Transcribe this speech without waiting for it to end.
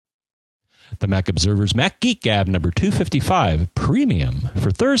The Mac Observer's Mac Geek Gab number 255 Premium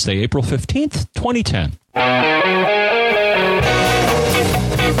for Thursday, April 15th, 2010.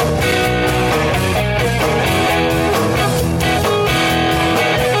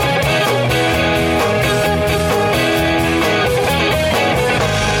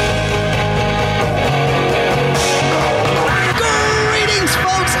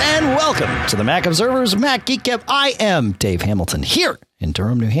 Welcome to the Mac Observer's Mac Geek Gab. I am Dave Hamilton here in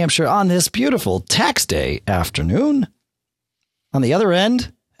Durham, New Hampshire on this beautiful tax day afternoon. On the other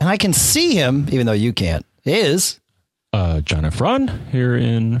end, and I can see him, even though you can't, is... John Efron here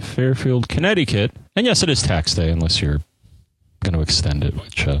in Fairfield, Connecticut. And yes, it is tax day, unless you're going to extend it,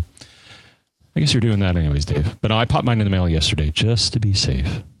 which I guess you're doing that anyways, Dave. But no, I popped mine in the mail yesterday just to be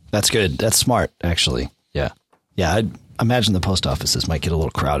safe. That's good. That's smart, actually. Yeah. Yeah, I imagine the post offices might get a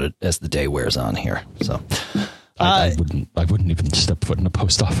little crowded as the day wears on here. So I wouldn't even step foot in a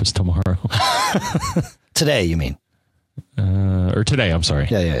post office tomorrow. Today, you mean? Or today, I'm sorry.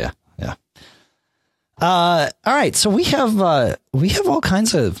 Yeah. All right, so we have all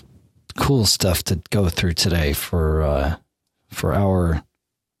kinds of cool stuff to go through today for our.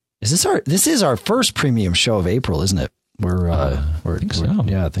 This is our first premium show of April, isn't it? I think so.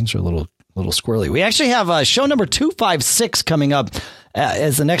 Yeah, things are a little squirrely. We actually have show number 256 coming up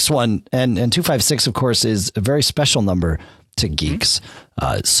as the next one, and 256, of course, is a very special number to geeks.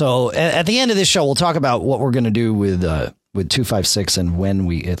 So at the end of this show, we'll talk about what we're going to do with 256 and when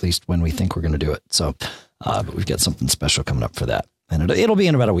we think we're going to do it. So, but we've got something special coming up for that, and it'll be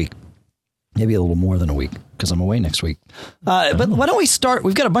in about a week, maybe a little more than a week because I'm away next week. But why don't we start?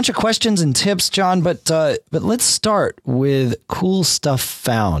 We've got a bunch of questions and tips, John, but let's start with cool stuff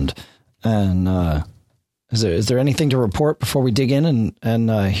found. And is there anything to report before we dig in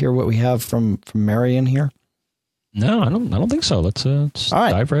and hear what we have from Marion here? No, I don't think so. Let's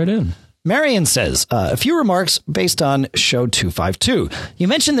dive right in. Marion says, a few remarks based on show 252. You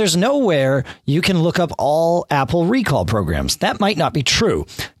mentioned there's nowhere you can look up all Apple recall programs. That might not be true.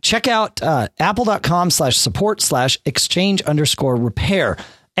 Check out apple.com/support/exchange_repair.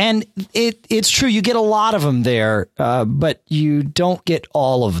 And it's true. You get a lot of them there, but you don't get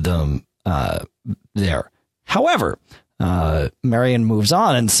all of them there. However, Marion moves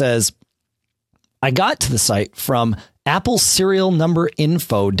on and says, I got to the site from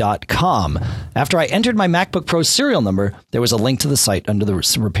AppleSerialNumberInfo.com. After I entered my MacBook Pro serial number, there was a link to the site under the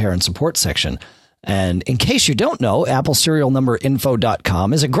repair and support section. And in case you don't know,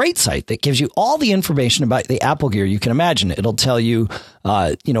 AppleSerialNumberInfo.com is a great site that gives you all the information about the Apple gear you can imagine. It'll tell you,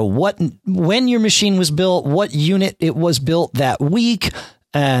 when your machine was built, what unit it was built that week,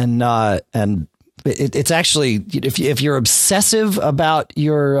 and it's actually, if you're obsessive about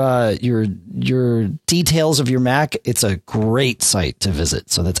your details of your Mac, it's a great site to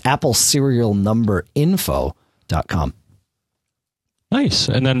visit. So that's AppleSerialNumberInfo.com. Nice.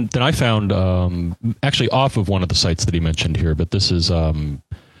 And then I found actually off of one of the sites that he mentioned here, but this is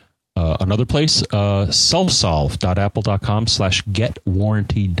another place,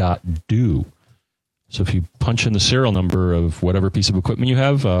 selfsolve.apple.com/getwarranty.do. So if you punch in the serial number of whatever piece of equipment you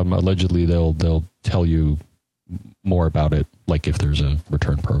have, allegedly they'll tell you more about it, like if there's a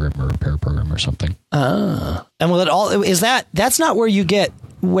return program or repair program or something. And will it all that's not where you get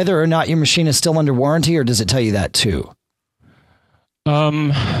whether or not your machine is still under warranty, or does it tell you that too?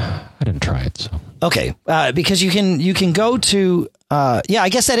 I didn't try it, so okay. Because you can go to I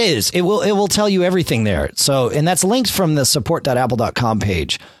guess that is. It will tell you everything there. So, and that's linked from the support.apple.com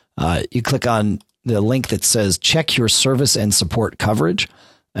page. You click on the link that says check your service and support coverage,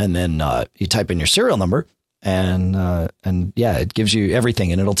 and then you type in your serial number, and it gives you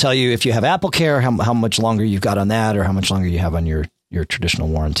everything, and it'll tell you if you have Apple Care, how much longer you've got on that, or how much longer you have on your traditional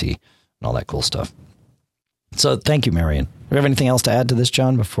warranty and all that cool stuff. So thank you, Marion. Do you have anything else to add to this,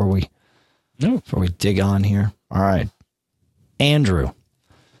 John, before we dig on here? All right. Andrew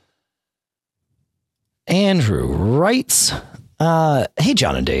writes, hey,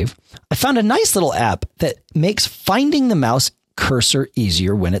 John and Dave, I found a nice little app that makes finding the mouse cursor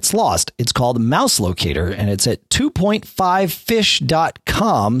easier when it's lost. It's called Mouse Locator, and it's at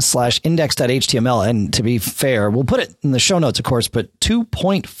 2.5fish.com/index.html. And to be fair, we'll put it in the show notes, of course, but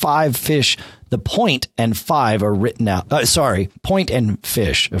 2.5fish, the point and 5 are written out. Point and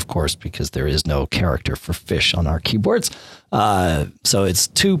fish, of course, because there is no character for fish on our keyboards. So it's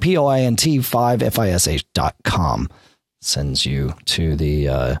 2point5fish.com. Sends you to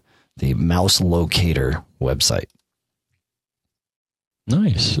the Mouse Locator website.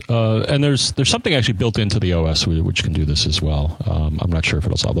 Nice. And there's something actually built into the OS which can do this as well. I'm not sure if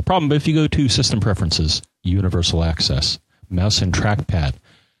it'll solve the problem, but if you go to System Preferences, Universal Access, Mouse and Trackpad,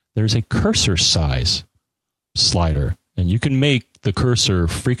 there's a cursor size slider, and you can make the cursor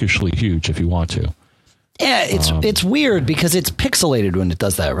freakishly huge if you want to. Yeah, it's weird because it's pixelated when it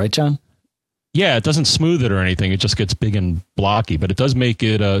does that, right, John? Yeah, it doesn't smooth it or anything. It just gets big and blocky, but it does make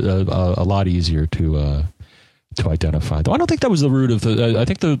it a lot easier to identify. Though I don't think that was the root of the. I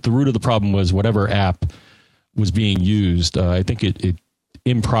think the root of the problem was whatever app was being used. I think it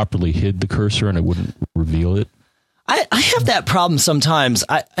improperly hid the cursor and it wouldn't reveal it. I have that problem sometimes.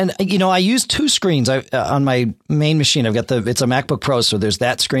 I use two screens on my main machine. I've got it's a MacBook Pro, so there's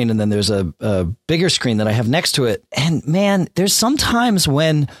that screen, and then there's a bigger screen that I have next to it. And man, there's sometimes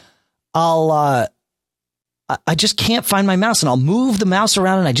when I just can't find my mouse, and I'll move the mouse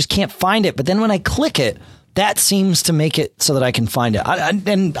around and I just can't find it. But then when I click it, that seems to make it so that I can find it. I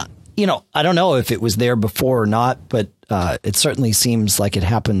don't know if it was there before or not, but it certainly seems like it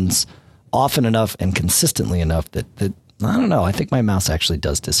happens often enough and consistently enough that I don't know. I think my mouse actually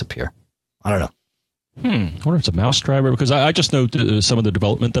does disappear. I don't know. I wonder if it's a mouse driver, because I just know some of the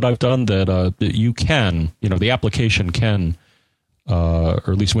development that I've done that you can, the application can, or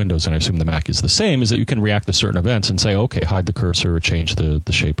at least Windows, and I assume the Mac is the same, is that you can react to certain events and say, okay, hide the cursor or change the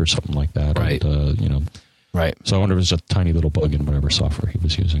shape or something like that. Right. And, right. So I wonder if it's a tiny little bug in whatever software he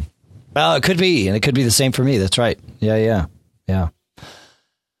was using. Well, it could be, and it could be the same for me. That's right. Yeah.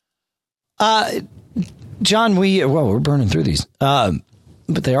 John, we're burning through these, but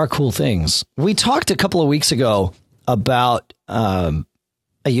they are cool things. We talked a couple of weeks ago about a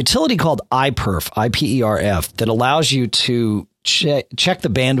utility called iPerf, IPERF, that allows you to check the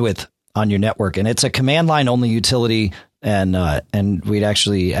bandwidth on your network, and it's a command line only utility. And we'd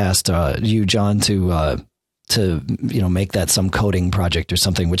actually asked you, John, to make that some coding project or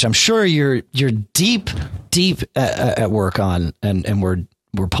something, which I'm sure you're deep at work on, and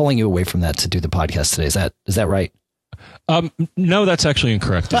we're pulling you away from that to do the podcast today. Is that right? No, that's actually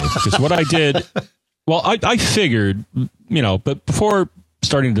incorrect, Dave, because what I did, well, I figured, but before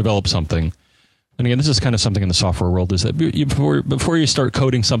starting to develop something, and again, this is kind of something in the software world, is that before you start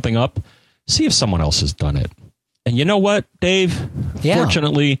coding something up, see if someone else has done it. And you know what, Dave? Yeah.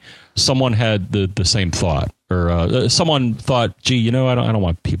 Fortunately, someone had the same thought, or someone thought, gee, I don't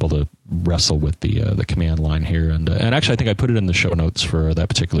want people to wrestle with the command line here. And actually, I think I put it in the show notes for that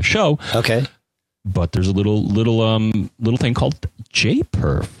particular show. Okay. But there's a little thing called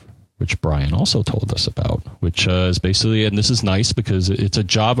JPerf, which Brian also told us about, which is basically, and this is nice because it's a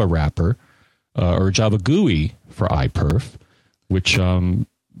Java wrapper or a Java GUI for iPerf, which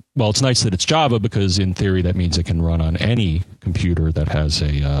it's nice that it's Java because in theory that means it can run on any computer that has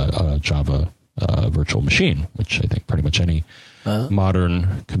a Java virtual machine, which I think pretty much any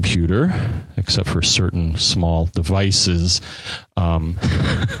modern computer, except for certain small devices.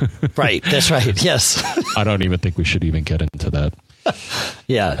 Right, that's right. Yes. I don't even think we should even get into that.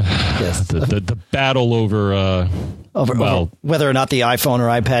 Yeah. Yes. The battle over whether or not the iPhone or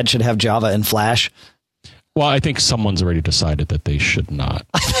iPad should have Java and Flash. Well, I think someone's already decided that they should not.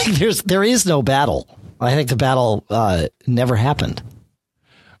 I think there is no battle. I think the battle never happened.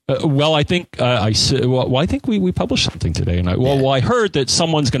 I think I think we published something today, and I heard that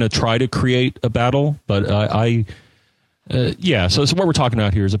someone's going to try to create a battle, but So what we're talking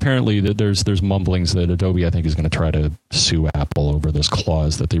about here is apparently that there's mumblings that Adobe, I think, is going to try to sue Apple over this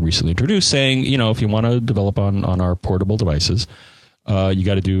clause that they recently introduced, saying, if you want to develop on our portable devices, you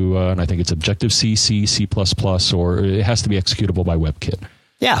got to do, and I think it's Objective-C, C++, or it has to be executable by WebKit.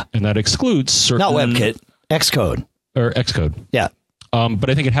 Yeah, and that excludes certain not WebKit, Xcode or Xcode. Yeah. But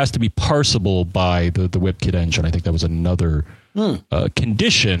I think it has to be parsable by the WebKit engine. I think that was another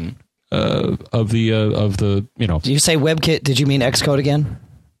condition of the. Did you say WebKit? Did you mean Xcode again?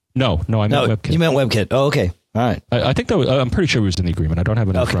 No, I meant WebKit. You meant WebKit. Oh, okay. All right. I think that was, I'm pretty sure it was in the agreement. I don't have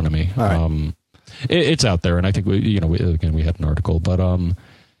it in front of me. All right. It's out there, and I think we had an article, but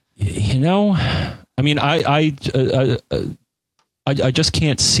I just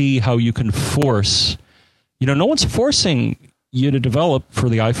can't see how you can force. No one's forcing you to develop for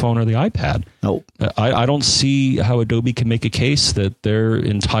the iPhone or the iPad. Nope. I don't see how Adobe can make a case that they're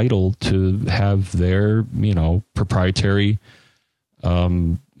entitled to have their, proprietary,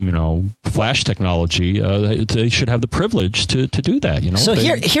 Flash technology. They should have the privilege to do that. So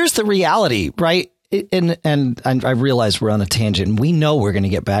here's the reality, right? And I realize we're on a tangent, and we know we're going to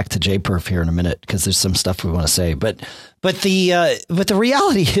get back to JPerf here in a minute because there's some stuff we want to say. But the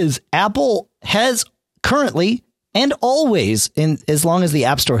reality is Apple has currently and always, as long as the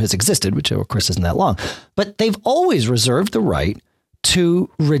App Store has existed, which of course isn't that long, but they've always reserved the right to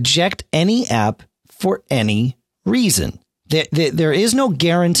reject any app for any reason. There is no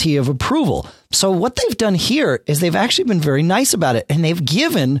guarantee of approval. So what they've done here is they've actually been very nice about it, and they've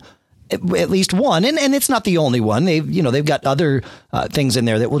given at least one, and it's not the only one. They've got other things in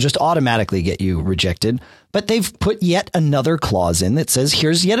there that will just automatically get you rejected. But they've put yet another clause in that says,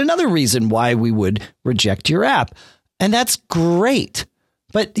 here's yet another reason why we would reject your app. And that's great.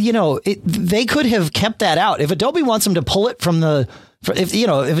 But, they could have kept that out. If Adobe wants them to pull it from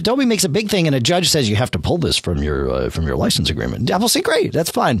if Adobe makes a big thing and a judge says you have to pull this from your license agreement, Apple say, great,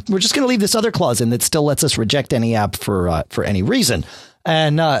 that's fine. We're just going to leave this other clause in that still lets us reject any app for any reason.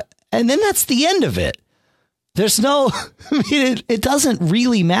 And then that's the end of it. There's no, it doesn't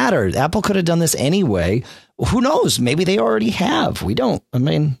really matter. Apple could have done this anyway. Who knows? Maybe they already have. We don't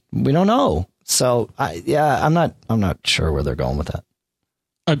know. So I'm not sure where they're going with that.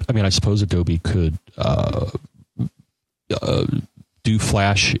 I suppose Adobe could do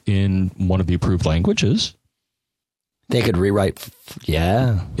Flash in one of the approved languages. They could rewrite,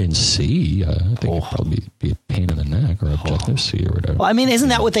 in C. I think it'd probably be a pain in the neck, or Objective-C or whatever. Well, isn't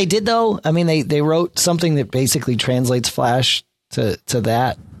that what they did, though? They wrote something that basically translates Flash to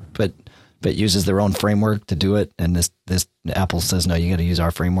that, but uses their own framework to do it. And this Apple says, no, you got to use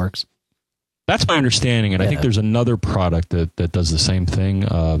our frameworks. That's my understanding, and I think there's another product that does the same thing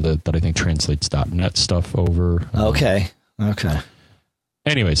that I think translates .NET stuff over. Okay.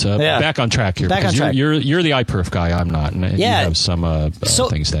 Anyways, back on track here. Back on track. You're the iPerf guy. I'm not. And you have some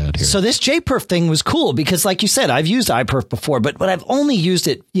things to add here. So this JPerf thing was cool because, like you said, I've used iPerf before, but I've only used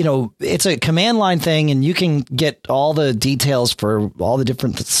it. It's a command line thing, and you can get all the details for all the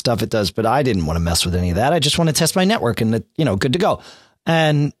different stuff it does. But I didn't want to mess with any of that. I just want to test my network, and good to go.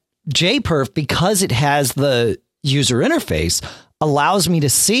 And JPerf, because it has the user interface, allows me to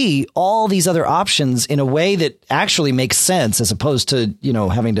see all these other options in a way that actually makes sense, as opposed to,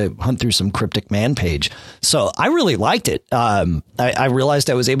 having to hunt through some cryptic man page. So I really liked it. I realized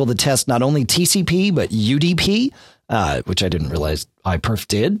I was able to test not only TCP, but UDP, which I didn't realize iPerf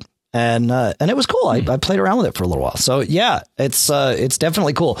did. And it was cool. I played around with it for a little while. So yeah, it's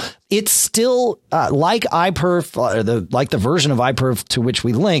definitely cool. It's still like iPerf, like the version of iPerf to which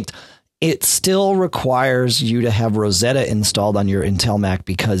we linked. It still requires you to have Rosetta installed on your Intel Mac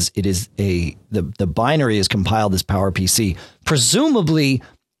because it is the binary is compiled as PowerPC. Presumably,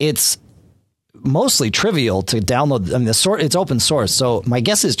 it's mostly trivial to download. It's open source. So my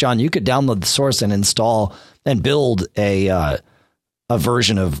guess is, John, you could download the source and install and build a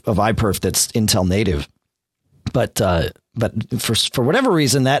version of iPerf that's Intel native. But for whatever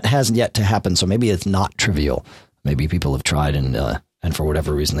reason, that hasn't yet to happen. So maybe it's not trivial. Maybe people have tried and for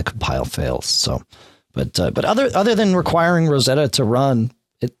whatever reason the compile fails. So, but other than requiring Rosetta to run,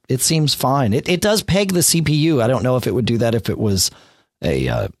 it seems fine. It does peg the CPU. I don't know if it would do that if it was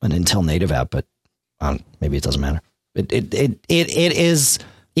an Intel native app, but maybe it doesn't matter. It is,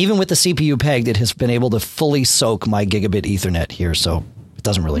 even with the CPU pegged, it has been able to fully soak my gigabit Ethernet here, so it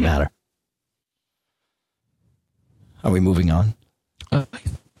doesn't really matter. Are we moving on? I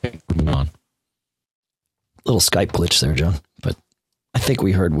think we're moving on. Little Skype glitch there, John, but I think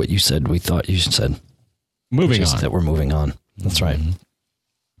we heard what you said. We thought you said. Moving on. That we're moving on. That's right.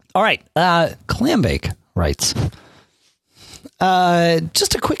 All right. Clambake writes,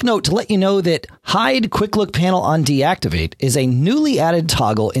 just a quick note to let you know that Hide Quick Look Panel on Deactivate is a newly added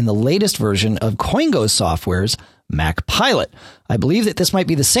toggle in the latest version of Coingo Software's Mac Pilot. I believe that this might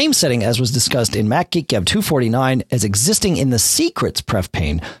be the same setting as was discussed in Mac Geek Gab 249 as existing in the Secrets pref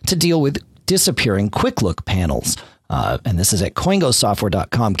pane to deal with disappearing Quick Look panels. And this is at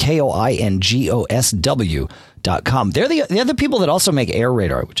coingosoftware.com, KOINGOSW.com. They're the other people that also make Air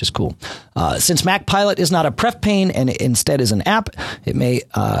Radar, which is cool. Since Mac Pilot is not a pref pane and instead is an app, it may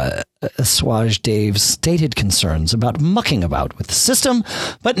assuage Dave's stated concerns about mucking about with the system.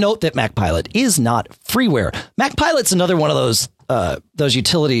 But note that Mac Pilot is not freeware. Mac Pilot's another one of those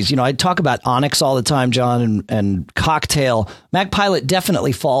utilities. I talk about Onyx all the time, John, and Cocktail. Mac Pilot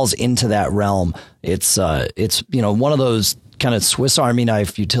definitely falls into that realm. It's one of those kind of Swiss Army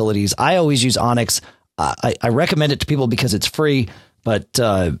knife utilities. I always use Onyx. I recommend it to people because it's free, but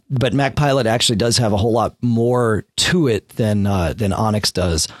Mac Pilot actually does have a whole lot more to it than Onyx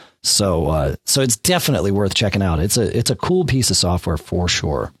does. So it's definitely worth checking out. It's a cool piece of software for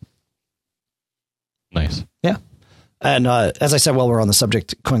sure. Nice. Yeah. And as I said, while we're on the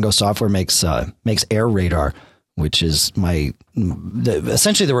subject, Coingo Software makes Air Radar, which is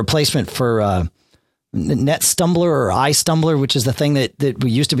essentially the replacement for NetStumbler or iStumbler, which is the thing that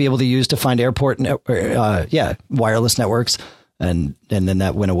we used to be able to use to find wireless networks. And then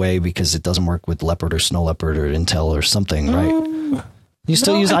that went away because it doesn't work with Leopard or Snow Leopard or Intel or something, right? You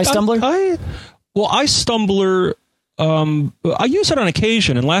still use iStumbler? iStumbler, I use it on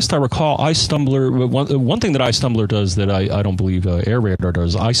occasion, and last I recall, iStumbler. One thing that iStumbler does that I don't believe AirRadar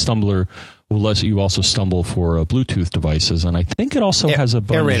does. iStumbler will let you also stumble for Bluetooth devices, and I think it also has a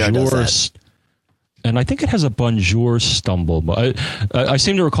Bonjour. And I think it has a Bonjour stumble. But I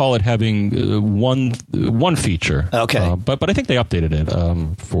seem to recall it having one feature. Okay, but I think they updated it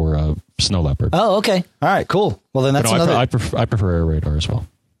for Snow Leopard. Oh, okay. All right, cool. Well, then that's another. I prefer AirRadar as well.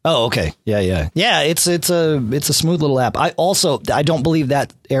 Oh, okay. Yeah. It's a smooth little app. I don't believe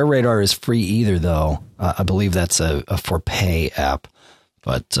that AirRadar is free either, though. I believe that's a for pay app,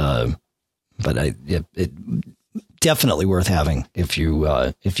 but it definitely worth having if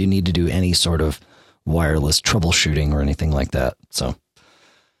you need to do any sort of wireless troubleshooting or anything like that. So,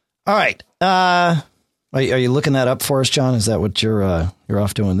 all right. Are you looking that up for us, John? Is that what you're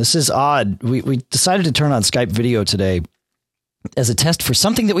off doing? This is odd. We decided to turn on Skype video today as a test for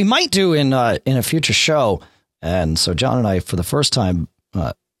something that we might do in a future show. And so John and I, for the first time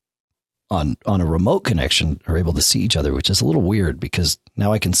on a remote connection, are able to see each other, which is a little weird because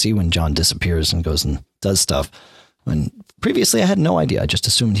now I can see when John disappears and goes and does stuff. When previously I had no idea. I just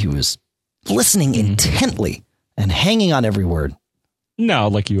assumed he was listening intently and hanging on every word. No,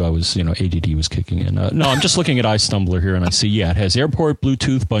 like you, I was, ADD was kicking in. No, I'm just looking at iStumbler here and I see, it has airport,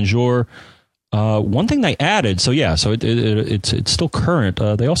 Bluetooth, Bonjour. One thing they added, so it's still current.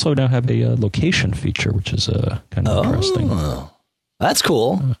 They also now have a location feature, which is kind of interesting. That's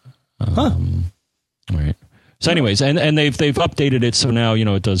cool. All right. So, anyways, and they've updated it, so now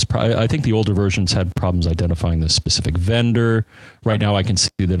it does. I think the older versions had problems identifying the specific vendor. Right now, I can see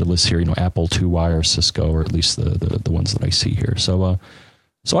that it lists here, Apple, 2Wire, Cisco, or at least the ones that I see here. So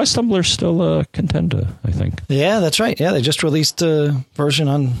iStumbler still a contender, I think. Yeah, that's right. Yeah, they just released a version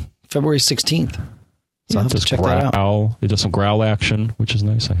on February 16th. So I'll have to check that out. It does some growl action, which is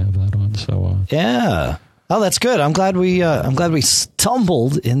nice. I have that on. So yeah. Oh, that's good. I'm glad we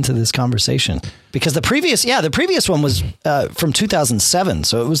stumbled into this conversation because the previous one was from 2007,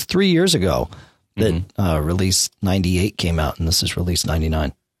 so it was 3 years ago that release 98 came out, and this is release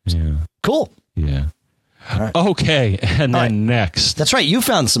 99. Yeah. Cool. Yeah. All right. Okay, and then next. That's right. You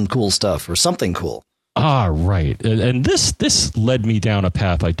found some cool stuff or something cool. Right. And this led me down a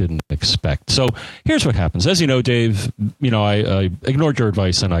path I didn't expect. So here's what happens. As you know, Dave, I ignored your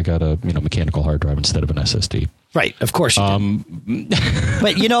advice and I got a mechanical hard drive instead of an SSD. Right. Of course you did.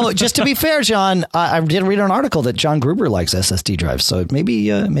 But, just to be fair, John, I did read an article that John Gruber likes SSD drives. So maybe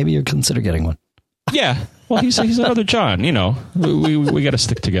you consider getting one. Yeah. Well, he's another John. We got to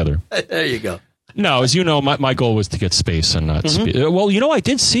stick together. There you go. No, as you know, my goal was to get space and not speed. Well, I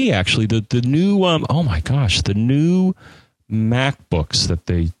did see actually the new the new MacBooks that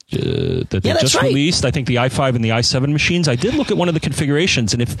they just released. I think the i5 and the i7 machines. I did look at one of the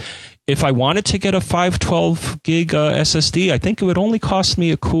configurations, and if I wanted to get a 512 gig SSD, I think it would only cost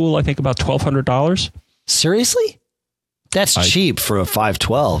me about $1,200. Seriously? That's cheap for a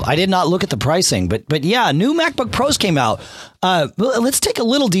 512. I did not look at the pricing, but yeah, new MacBook Pros came out. Let's take a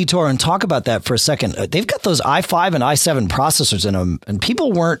little detour and talk about that for a second. They've got those i5 and i7 processors in them, and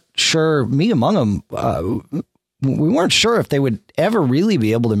people weren't sure, me among them, we weren't sure if they would ever really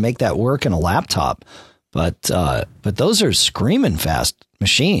be able to make that work in a laptop. But those are screaming fast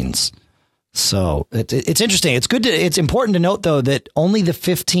machines. So it's interesting. It's important to note, though, that only the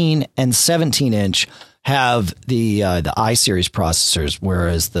 15 and 17 inch have the i-series processors,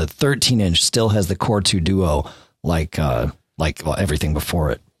 whereas the 13-inch still has the Core 2 Duo, like everything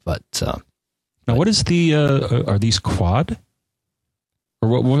before it. But now, what is the? Are these quad?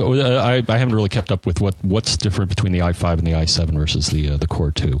 Or what, I haven't really kept up with what's different between the i5 and the i7 versus the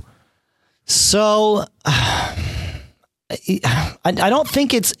Core 2. So I don't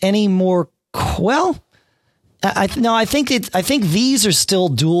think it's any more. Well, I think these are still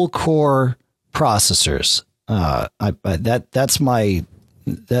dual core processors. That's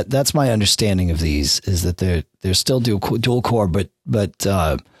my understanding of these, is that they're still dual core, but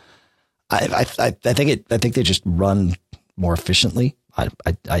I think they just run more efficiently.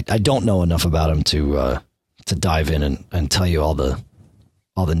 I don't know enough about them to dive in and tell you all the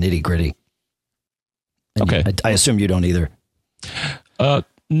nitty gritty. Okay, I assume you don't either.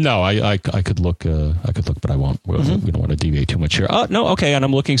 No, I could look, but I won't. We don't want to deviate too much here. No, okay, and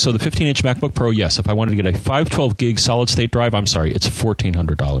I'm looking. So the 15-inch MacBook Pro, yes. If I wanted to get a 512 gig solid state drive, I'm sorry, it's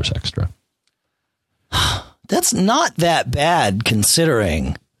 $1,400 extra. That's not that bad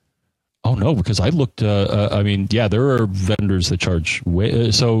considering. Oh no, because I looked. There are vendors that charge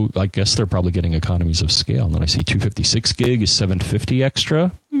way. So I guess they're probably getting economies of scale. And then I see 256 gig is $750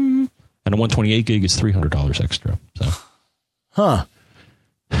 extra, and a 128 gig is $300 extra. So,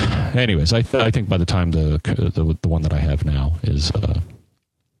 anyways, I think by the time the one that I have now is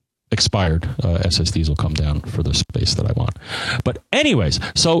expired, SSDs will come down for the space that I want. But anyways,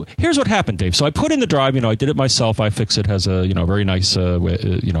 so here's what happened, Dave. So I put in the drive, I did it myself. iFixit has a, very nice,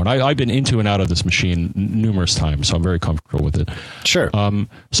 and I've been into and out of this machine numerous times, so I'm very comfortable with it. Sure.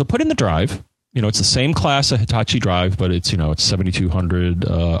 So put in the drive. It's the same class, a Hitachi drive, but it's 7,200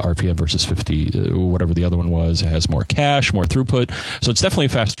 RPM versus 50, whatever the other one was. It has more cache, more throughput. So it's definitely a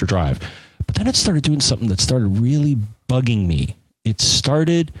faster drive. But then it started doing something that started really bugging me. It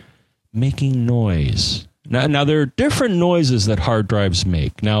started making noise. Now there are different noises that hard drives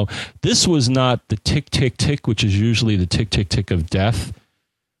make. Now, this was not the tick, tick, tick, which is usually the tick, tick, tick of death.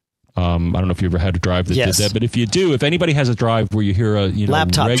 I don't know if you ever had a drive that did that, but if you do, if anybody has a drive where you hear a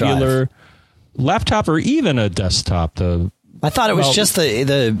laptop regular drive. Laptop or even a desktop, I thought it was just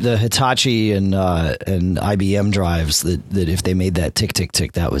the Hitachi and IBM drives that if they made that tick, tick,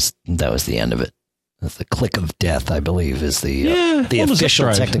 tick, that was the end of it. The click of death, I believe, is the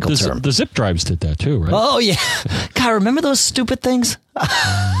official technical term. The zip drives did that too, right? Oh, yeah. God, remember those stupid things?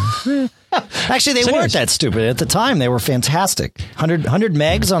 Actually, they weren't that stupid. At the time, they were fantastic. 100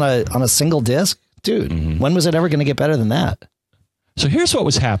 megs on a single disk? Dude, when was it ever going to get better than that? So here's what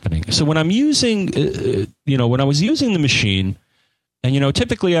was happening. So when I'm using, when I was using the machine, and,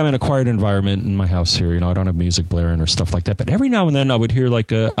 typically I'm in a quiet environment in my house here, I don't have music blaring or stuff like that. But every now and then I would hear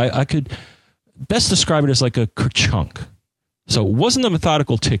I could best describe it as like a kerchunk. So it wasn't a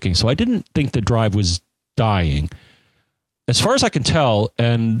methodical ticking. So I didn't think the drive was dying. As far as I can tell,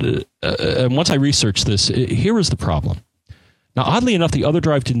 and once I researched this, here is the problem. Now, oddly enough, the other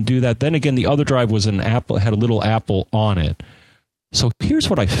drive didn't do that. Then again, the other drive was an Apple, had a little Apple on it. So here's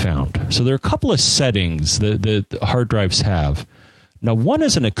what I found. So there are a couple of settings that hard drives have. Now, one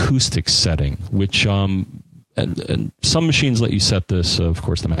is an acoustic setting, which and some machines let you set this. Of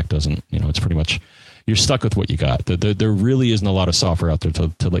course, the Mac doesn't. It's pretty much you're stuck with what you got. There really isn't a lot of software out there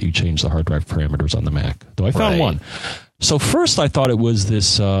to let you change the hard drive parameters on the Mac. Though I found one. So first, I thought it was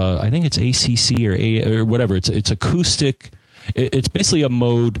this. I think it's ACC or whatever. It's acoustic. It's basically a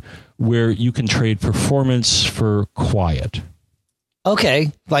mode where you can trade performance for quiet.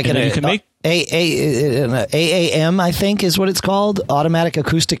 Okay, like you can make AAM, I think is what it's called, Automatic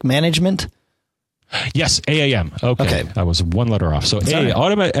Acoustic Management. Yes, AAM. Okay. I was one letter off. So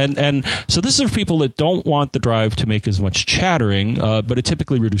automatic, and so this is for people that don't want the drive to make as much chattering, but it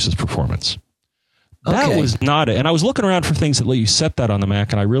typically reduces performance. That was not it. And I was looking around for things that let you set that on the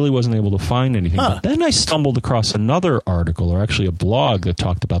Mac, and I really wasn't able to find anything. But then I stumbled across another article, or actually a blog that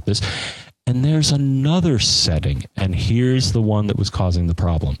talked about this. And there's another setting, and here's the one that was causing the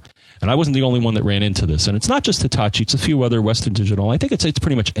problem. And I wasn't the only one that ran into this. And it's not just Hitachi; it's a few other Western Digital. I think it's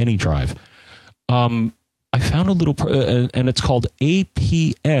pretty much any drive. I found a little, and it's called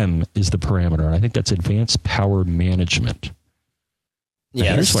APM is the parameter. And I think that's Advanced Power Management.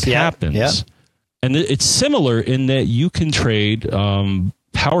 Yeah, here's what happens. Yeah. And it's similar in that you can trade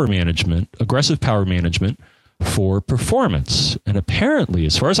power management, aggressive power management, for performance. And apparently,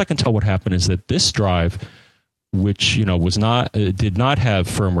 as far as I can tell, what happened is that this drive, which was not did not have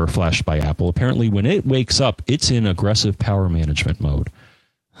firmware flashed by Apple, apparently when it wakes up, it's in aggressive power management mode.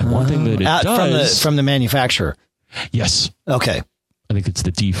 And one thing that it does from the manufacturer. Yes. Okay. I think it's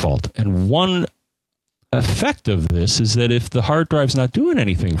the default. And one effect of this is that if the hard drive's not doing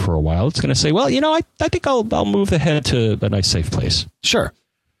anything for a while, it's going to say, well, I think I'll move the head to a nice safe place. Sure.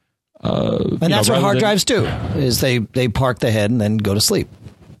 And that's what hard drives do, is they park the head and then go to sleep.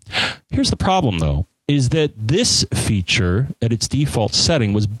 Here's the problem, though, is that this feature at its default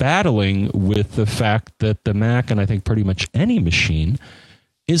setting was battling with the fact that the Mac, and I think pretty much any machine,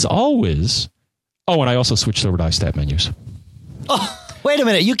 is always... Oh, and I also switched over to iStat menus. Oh, wait a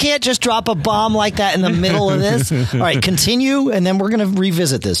minute. You can't just drop a bomb like that in the middle of this. All right, continue, and then we're going to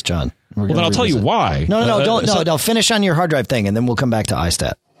revisit this, John. Well, then I'll tell you why. No, finish on your hard drive thing, and then we'll come back to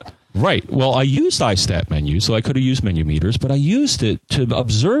iStat. Right. Well, I used iStat menus, so I could have used menu meters, but I used it to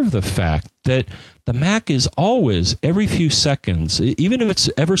observe the fact that the Mac is always, every few seconds, even if it's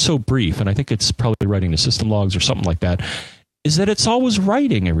ever so brief, and I think it's probably writing the system logs or something like that, is that it's always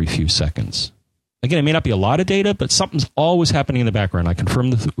writing every few seconds. Again, it may not be a lot of data, but something's always happening in the background. I confirm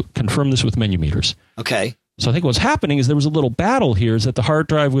this with menu meters. Okay. So I think what's happening is there was a little battle here, is that the hard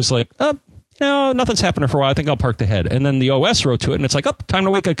drive was like, no, nothing's happening for a while. I think I'll park the head. And then the OS wrote to it, and it's like, time to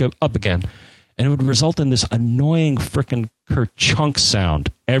wake up again. And it would result in this annoying frickin' kerchunk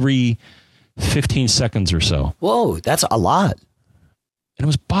sound every 15 seconds or so. Whoa, that's a lot. And it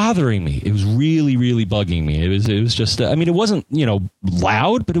was bothering me. It was really, really bugging me. It was just, it wasn't,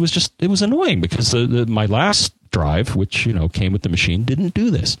 loud, but it was annoying because my last drive, which, came with the machine, didn't do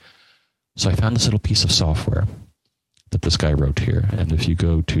this. So I found this little piece of software that this guy wrote here. And if you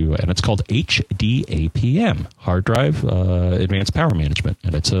go to, and it's called HDAPM, Hard Drive Advanced Power Management.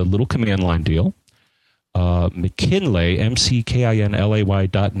 And it's a little command line deal. McKinlay,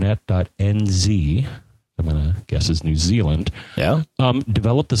 McKinlay.net.nz, I'm going to guess is New Zealand,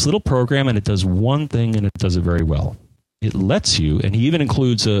 developed this little program, and it does one thing, and it does it very well. It lets you, and he even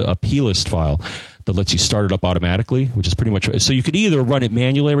includes a plist file that lets you start it up automatically, which is pretty much, so you could either run it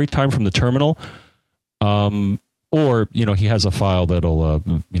manually every time from the terminal, or, he has a file that'll,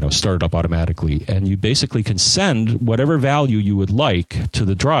 start it up automatically. And you basically can send whatever value you would like to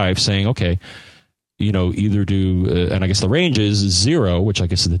the drive saying, okay, either do, and I guess the range is 0, which I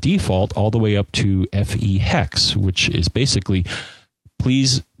guess is the default, all the way up to FE hex, which is basically,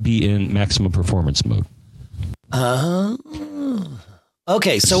 please be in maximum performance mode.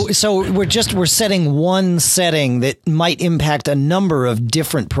 Okay, so we're setting one setting that might impact a number of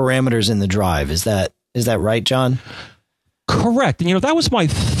different parameters in the drive. Is that right, John? Correct. And that was my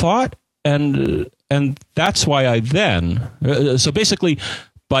thought, and that's why I then so basically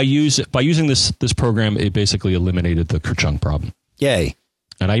by using this program, it basically eliminated the Kerchunk problem. Yay.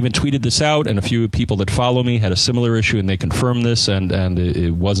 And I even tweeted this out, and a few people that follow me had a similar issue, and they confirmed this, and it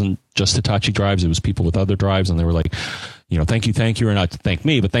wasn't just Hitachi drives, it was people with other drives, and they were like, thank you, or not to thank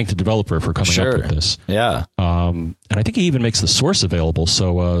me, but thank the developer for coming up with this. Yeah. And I think he even makes the source available,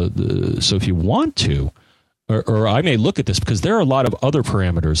 so if you want to, or I may look at this, because there are a lot of other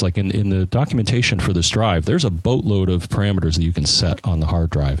parameters, like in the documentation for this drive, there's a boatload of parameters that you can set on the hard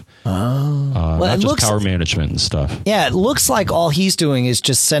drive. Well, not just power management and stuff. Yeah, it looks like all he's doing is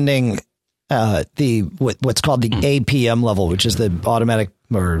just sending what's called the APM level, which is the automatic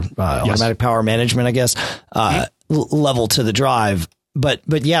power management, I guess, level to the drive. But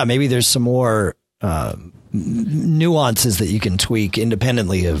yeah, maybe there's some more nuances that you can tweak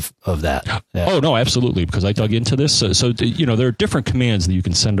independently of that. Yeah. Oh, no, absolutely. Because I dug into this. So, there are different commands that you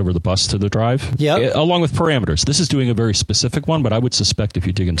can send over the bus to the drive, along with parameters. This is doing a very specific one, but I would suspect if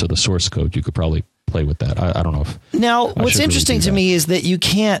you dig into the source code, you could probably play with that. I don't know if. Now, what's interesting to me is that you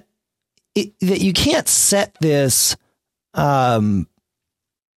can't set this and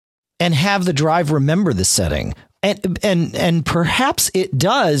have the drive remember the setting. And perhaps it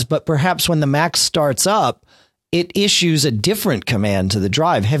does, but perhaps when the Mac starts up, it issues a different command to the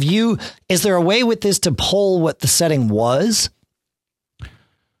drive. Is there a way with this to pull what the setting was?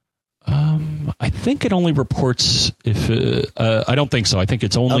 I think it only reports if I don't think so. I think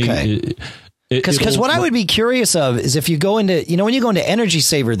it's only because what I would be curious of is if you go into, when you go into Energy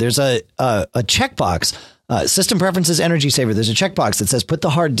Saver, there's a checkbox. System Preferences Energy Saver. There's a checkbox that says put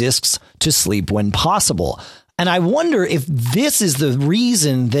the hard disks to sleep when possible. And I wonder if this is the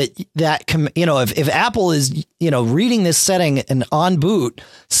reason if Apple is, reading this setting and on boot,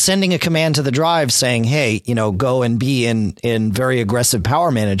 sending a command to the drive saying, hey, go and be in very aggressive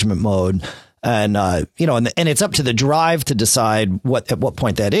power management mode. And, and it's up to the drive to decide at what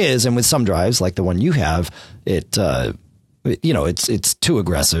point that is. And with some drives like the one you have, it's too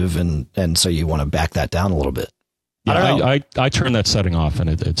aggressive. And so you want to back that down a little bit. Yeah, I turned that setting off, and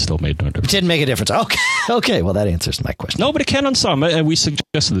it still made no difference. It didn't make a difference. Okay. Well, that answers my question. No, but it can on some, and we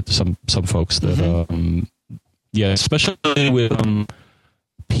suggested it to some folks that, especially with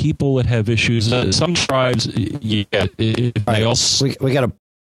people that have issues. Some drives, we got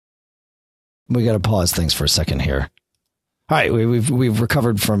to pause things for a second here. All right, we've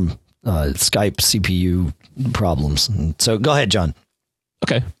recovered from Skype CPU problems, so go ahead, John.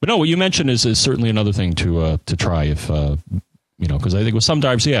 Okay, but no, what you mentioned is certainly another thing to try if because I think with some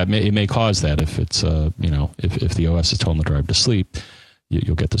drives, it may cause that if it's if the OS is telling the drive to sleep,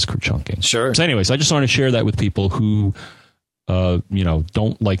 you'll get this Kerchunking. Sure. So, anyways, I just want to share that with people who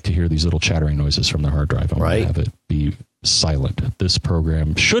don't like to hear these little chattering noises from the hard drive. I want to have it be silent. This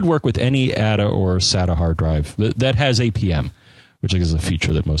program should work with any ATA or SATA hard drive that has APM, which I guess is a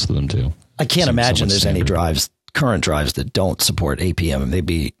feature that most of them do. I can't imagine there's any current drives that don't support APM, and they'd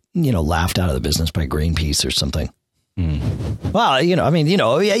be, laughed out of the business by Greenpeace or something. Well, you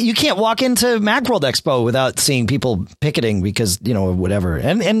can't walk into Macworld Expo without seeing people picketing because, whatever.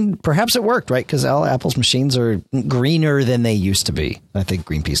 And perhaps it worked, right? Because Apple's machines are greener than they used to be. I think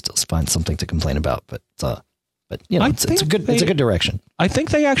Greenpeace still finds something to complain about, it's a good direction. I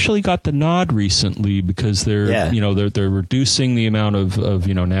think they actually got the nod recently because they're reducing the amount of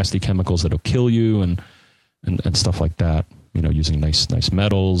nasty chemicals that'll kill you and stuff like that, using nice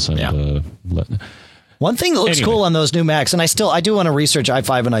metals and one thing that looks cool on those new Macs, and I do want to research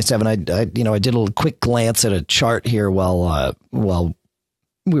i5 and i7. I did a little quick glance at a chart here while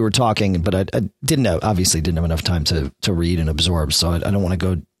we were talking, but I obviously didn't have enough time to read and absorb, so I don't want to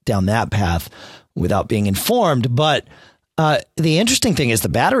go down that path without being informed. But the interesting thing is the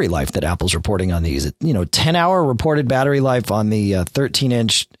battery life that Apple's reporting on these. 10-hour reported battery life on the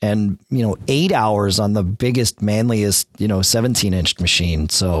 13-inch, and 8 hours on the biggest, manliest 17-inch machine.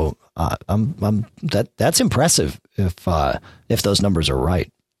 So that's impressive if those numbers are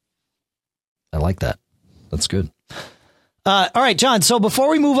right. I like that. That's good. All right, John. So before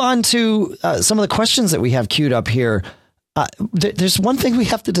we move on to some of the questions that we have queued up here, there's one thing we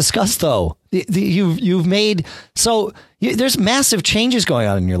have to discuss, though. You've made there's massive changes going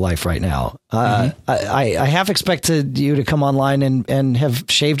on in your life right now. I half expected you to come online and have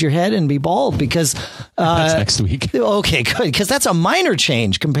shaved your head and be bald because that's next week. Okay, good, because that's a minor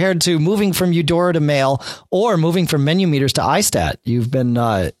change compared to moving from Eudora to Mail or moving from menu meters to iStat. You've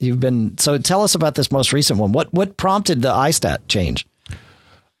been. So tell us about this most recent one. What prompted the iStat change?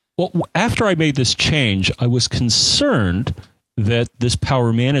 Well, after I made this change, I was concerned that this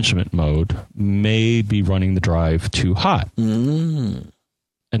power management mode may be running the drive too hot. And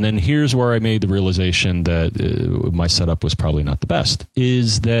then here's where I made the realization that my setup was probably not the best,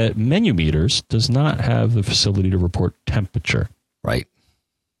 is that menu meters does not have the facility to report temperature. Right.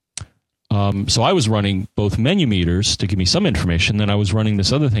 So I was running both menu meters to give me some information. Then I was running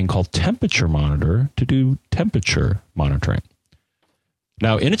this other thing called Temperature Monitor to do temperature monitoring.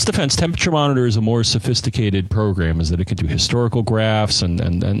 Now, in its defense, Temperature Monitor is a more sophisticated program, is that it can do historical graphs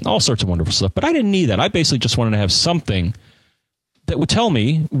and all sorts of wonderful stuff. But I didn't need that. I basically just wanted to have something that would tell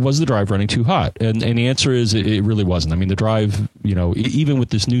me, was the drive running too hot? And the answer is it really wasn't. I mean, the drive, even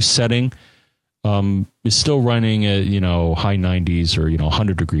with this new setting, is still running at, high 90s or,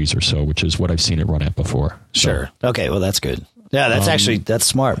 100 degrees or so, which is what I've seen it run at before. Sure. Okay, well, that's good. Yeah, that's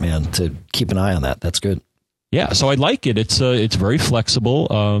smart, man, to keep an eye on that. That's good. Yeah, so I like it. It's very flexible.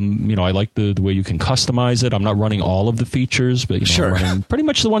 I like the way you can customize it. I'm not running all of the features, but sure. I'm running pretty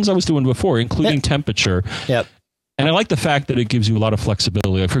much the ones I was doing before, including temperature. Yep. And I like the fact that it gives you a lot of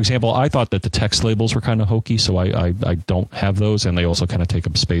flexibility. For example, I thought that the text labels were kind of hokey, so I don't have those, and they also kind of take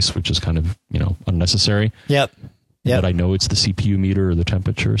up space, which is kind of unnecessary. Yep. But I know it's the CPU meter or the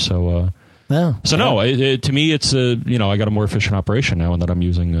temperature, so. To me, it's I got a more efficient operation now, and that I'm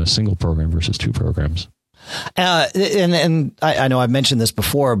using a single program versus two programs. And I know I've mentioned this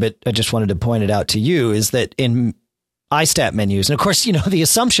before, but I just wanted to point it out to you, is that in iStat menus, and of course, the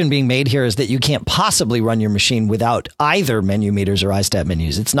assumption being made here is that you can't possibly run your machine without either menu meters or iStat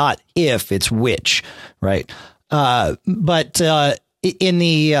menus. It's not if, it's which, right? But in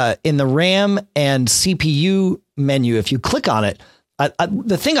the RAM and CPU menu, if you click on it,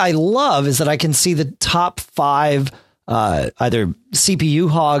 the thing I love is that I can see the top 5 either CPU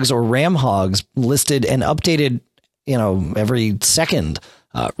hogs or RAM hogs listed and updated, every second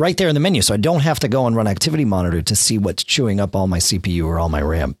right there in the menu. So I don't have to go and run Activity Monitor to see what's chewing up all my CPU or all my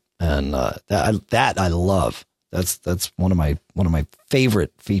RAM. And that I love. That's one of my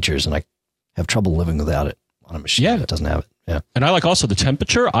favorite features, and I have trouble living without it on a machine that doesn't have it. Yeah. And I like also the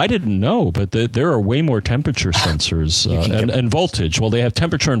temperature. I didn't know, but there are way more temperature sensors and voltage. Well, they have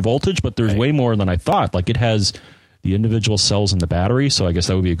temperature and voltage, but there's way more than I thought. Like, it has the individual cells in the battery. So I guess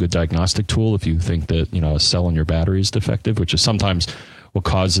that would be a good diagnostic tool if you think that, a cell in your battery is defective, which is sometimes what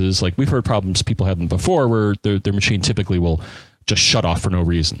causes, like, we've heard problems people had them before where their machine typically will just shut off for no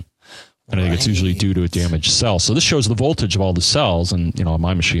reason. And I think it's usually due to a damaged cell. So this shows the voltage of all the cells, and on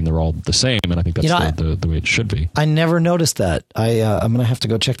my machine they're all the same, and I think that's the way it should be. I never noticed that. I'm going to have to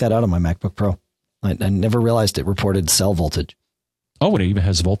go check that out on my MacBook Pro. I never realized it reported cell voltage. Oh, and it even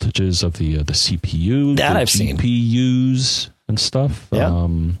has voltages of the CPU, that I've seen, GPUs and stuff.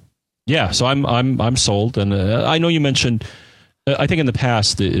 Yeah. So I'm sold, and I know you mentioned. I think in the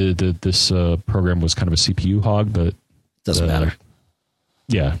past this program was kind of a CPU hog, but doesn't matter.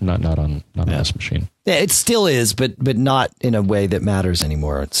 Yeah, not on this machine. Yeah, it still is, but not in a way that matters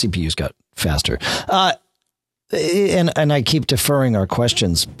anymore. CPUs got faster. And I keep deferring our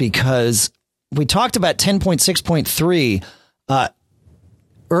questions because we talked about 10.6.3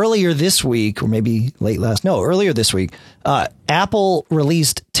 earlier this week, or maybe earlier this week. Apple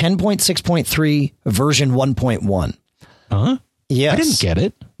released 10.6.3 version 1.1. Huh? Yes. I didn't get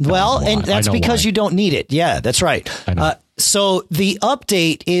it. Well, and that's because you don't need it. Yeah, that's right. I know. So the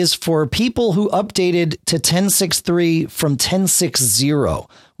update is for people who updated to 10.6.3 from 10.6.0,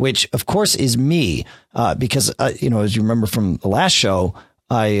 which of course is me, because as you remember from the last show,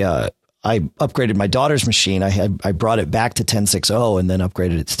 I upgraded my daughter's machine. I brought it back to 10.6.0 and then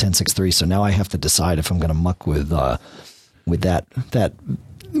upgraded it to 10.6.3. So now I have to decide if I'm going to muck with that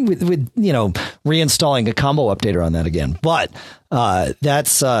reinstalling a combo updater on that again. But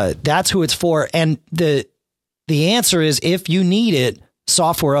that's who it's for. And the answer is, if you need it,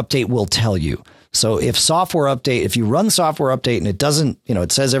 software update will tell you. So if you run software update and it doesn't,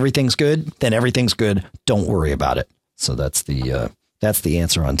 it says everything's good, then everything's good. Don't worry about it. So that's the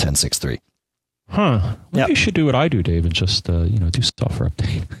answer on 10.6.3. Huh. Maybe you should do what I do, Dave, and just, do software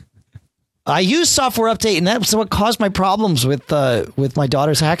update. I use software update, and that's what caused my problems with my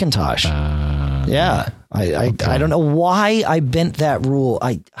daughter's Hackintosh. I don't know why I bent that rule.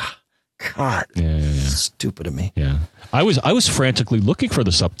 God, stupid of me. Yeah, I was frantically looking for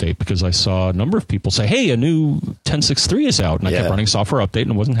this update because I saw a number of people say, "Hey, a new 10.6.3 is out," and I kept running software update,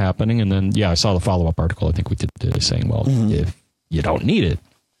 and it wasn't happening. And then, I saw the follow-up article. I think we did saying, "Well, if you don't need it."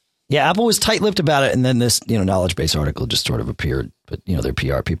 Yeah, Apple was tight-lipped about it, and then this, knowledge base article just sort of appeared. But their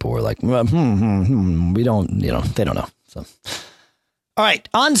PR people were like, we don't, they don't know. So, all right,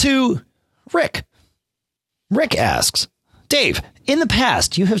 on to Rick. Rick asks, Dave, in the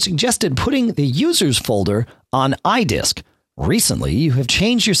past, you have suggested putting the users folder on iDisk. Recently, you have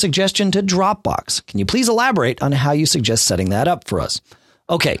changed your suggestion to Dropbox. Can you please elaborate on how you suggest setting that up for us?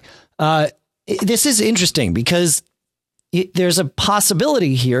 Okay, this is interesting because there's a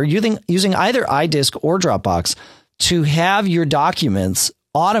possibility here using either iDisk or Dropbox to have your documents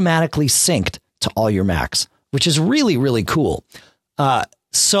automatically synced to all your Macs, which is really, really cool. I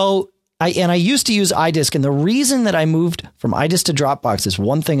used to use iDisk, and the reason that I moved from iDisk to Dropbox is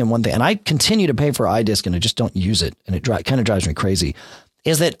one thing, and I continue to pay for iDisk, and I just don't use it, and it kind of drives me crazy,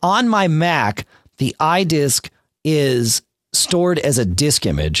 is that on my Mac, the iDisk is stored as a disk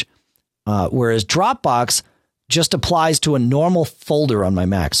image, whereas Dropbox just applies to a normal folder on my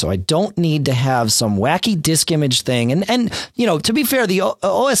Mac. So I don't need to have some wacky disk image thing. And to be fair, the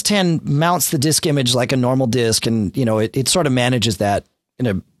OS X mounts the disk image like a normal disk, and, it sort of manages that in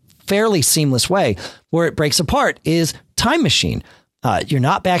a fairly seamless way. Where it breaks apart is Time Machine. You're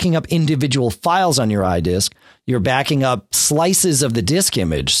not backing up individual files on your iDisk. You're backing up slices of the disk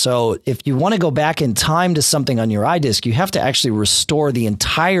image. So if you want to go back in time to something on your iDisk, you have to actually restore the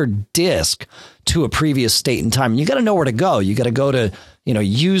entire disk to a previous state in time. And you got to know where to go. You got to go to,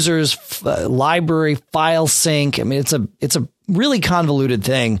 users, library, file sync. I mean, it's a really convoluted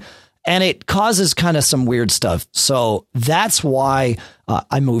thing, and it causes kind of some weird stuff. So that's why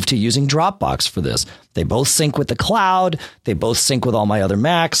I moved to using Dropbox for this. They both sync with the cloud. They both sync with all my other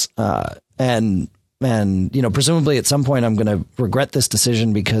Macs. And presumably at some point I'm going to regret this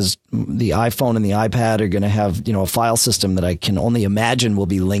decision because the iPhone and the iPad are going to have, a file system that I can only imagine will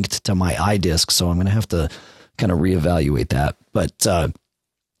be linked to my iDisk. So I'm going to have to kind of reevaluate that.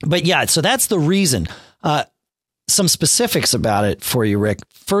 But yeah, so that's the reason. Some specifics about it for you, Rick.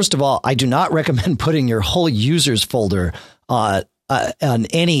 First of all, I do not recommend putting your whole users folder on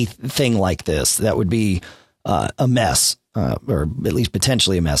anything like this. That would be a mess, or at least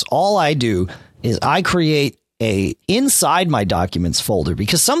potentially a mess. All I do is I create a inside my documents folder,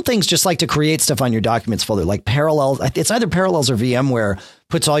 because some things just like to create stuff on your documents folder, like Parallels. It's either Parallels or VMware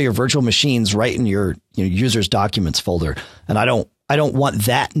puts all your virtual machines right in your users documents folder. And I don't want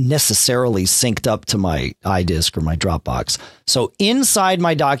that necessarily synced up to my iDisk or my Dropbox. So inside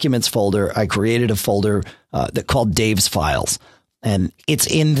my documents folder, I created a folder that called Dave's Files. And it's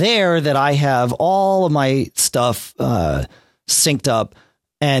in there that I have all of my stuff synced up.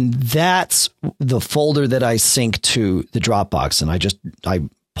 And that's the folder that I sync to the Dropbox. And I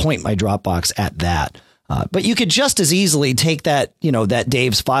point my Dropbox at that. But you could just as easily take that, that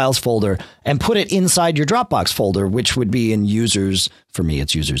Dave's Files folder and put it inside your Dropbox folder, which would be in users. For me,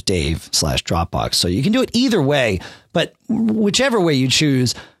 it's users Dave/Dropbox. So you can do it either way. But whichever way you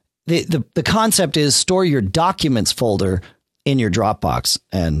choose, the concept is store your documents folder in your Dropbox,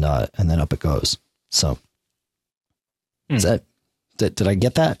 and then up it goes. So is that. Did I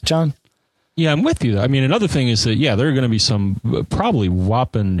get that, John? Yeah, I'm with you. I mean, another thing is that, there are going to be some probably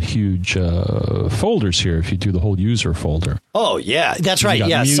whopping huge folders here if you do the whole user folder. Oh, yeah, that's right.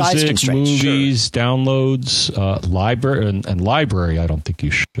 Yeah, music, size constraints, movies, downloads, library, and library. I don't think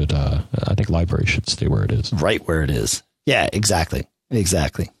you should. I think library should stay where it is. Right where it is. Yeah, exactly.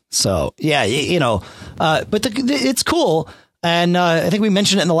 So, yeah, but it's cool. And I think we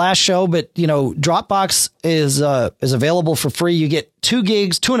mentioned it in the last show, but, Dropbox is available for free. You get 2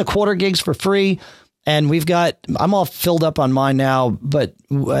 gigs, 2.25 gigs for free. And I'm all filled up on mine now, but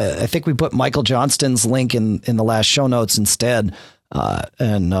I think we put Michael Johnston's link in the last show notes instead.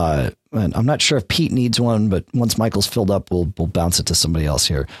 And I'm not sure if Pete needs one, but once Michael's filled up, we'll bounce it to somebody else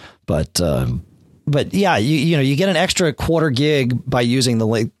here. But yeah, you get an extra 1/4 gig by using the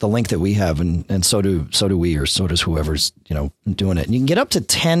link that we have, and so do we, or so does whoever's doing it. And you can get up to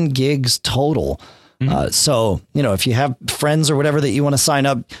 10 gigs total. So if you have friends or whatever that you want to sign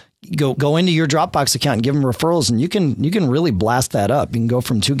up, go into your Dropbox account and give them referrals, and you can really blast that up. You can go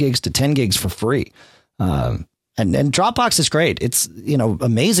from 2 gigs to 10 gigs for free. And Dropbox is great. It's,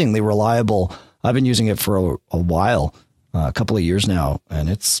 amazingly reliable. I've been using it for a while, a couple of years now, and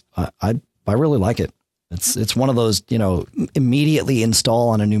I really like it. It's one of those, immediately install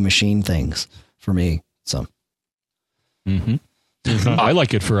on a new machine things for me. So. I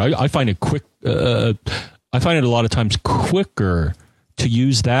like it I find it quick. I find it a lot of times quicker to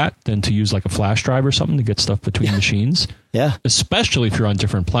use that than to use like a flash drive or something to get stuff between machines. Yeah. Especially if you're on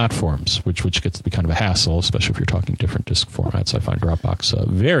different platforms, which gets to be kind of a hassle, especially if you're talking different disk formats. I find Dropbox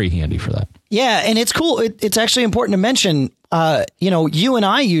very handy for that. Yeah. And it's cool. It's actually important to mention, you and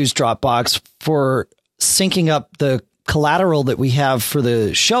I use Dropbox for syncing up the collateral that we have for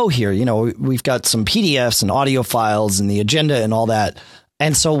the show here. We've got some PDFs and audio files and the agenda and all that.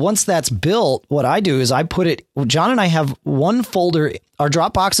 And so once that's built, what I do is I put it, John and I have one folder. Our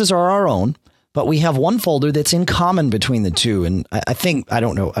Dropboxes are our own, but we have one folder that's in common between the two. And I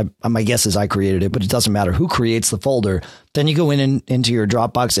don't know, my guess is I created it, but it doesn't matter who creates the folder. Then you go into your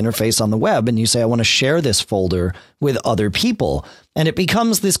Dropbox interface on the web and you say, I want to share this folder with other people. And it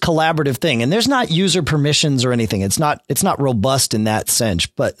becomes this collaborative thing. And there's not user permissions or anything. It's not robust in that sense,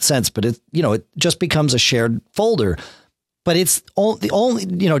 but it just becomes a shared folder. But it's only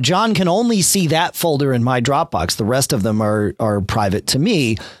John can only see that folder in my Dropbox. The rest of them are private to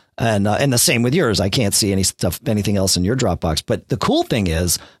me. And the same with yours. I can't see anything else in your Dropbox. But the cool thing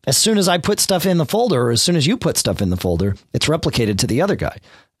is, as soon as I put stuff in the folder, or as soon as you put stuff in the folder, it's replicated to the other guy.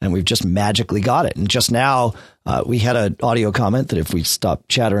 And we've just magically got it. And just now, we had an audio comment that if we stop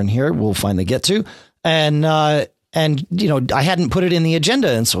chattering here, we'll finally get to. And I hadn't put it in the agenda.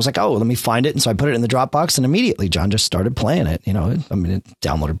 And so I was like, oh, let me find it. And so I put it in the Dropbox, and immediately John just started playing it. It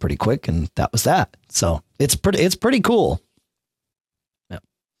downloaded pretty quick, and that was that. So it's pretty cool. Yeah.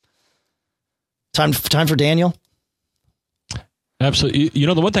 Time for Daniel. Absolutely.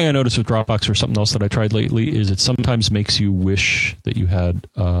 The one thing I noticed with Dropbox, or something else that I tried lately, is it sometimes makes you wish that you had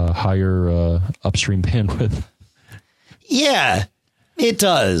higher upstream bandwidth. Yeah, it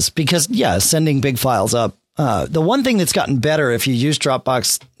does. Because, sending big files up. The one thing that's gotten better, if you use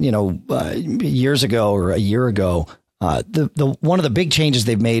Dropbox, years ago or a year ago, the one of the big changes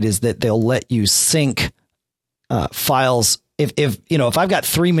they've made is that they'll let you sync files. If I've got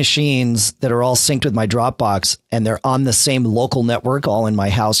 3 machines that are all synced with my Dropbox and they're on the same local network, all in my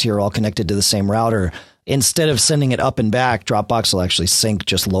house here, all connected to the same router, instead of sending it up and back, Dropbox will actually sync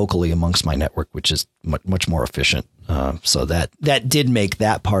just locally amongst my network, which is much more efficient. So that did make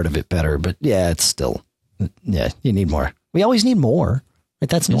that part of it better. But it's still, you need more. We always need more. Right?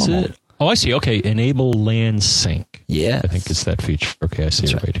 That's normal. Oh, I see. Okay. Enable LAN sync. Yeah. I think it's that feature. Okay. I see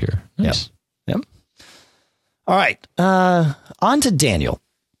it right here. Nice. Yep. All right. On to Daniel.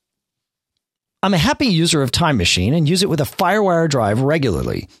 I'm a happy user of Time Machine and use it with a FireWire drive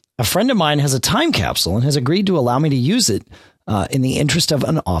regularly. A friend of mine has a time capsule and has agreed to allow me to use it in the interest of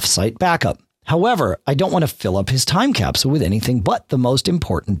an offsite backup. However, I don't want to fill up his time capsule with anything but the most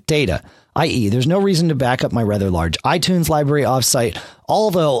important data, i.e. there's no reason to back up my rather large iTunes library offsite,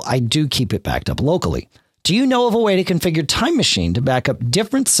 although I do keep it backed up locally. Do you know of a way to configure Time Machine to back up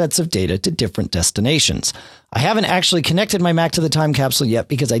different sets of data to different destinations? I haven't actually connected my Mac to the time capsule yet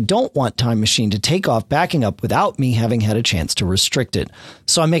because I don't want Time Machine to take off backing up without me having had a chance to restrict it.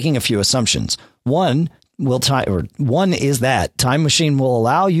 So I'm making a few assumptions. One is that Time Machine will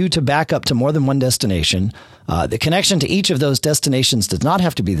allow you to back up to more than one destination. The connection to each of those destinations does not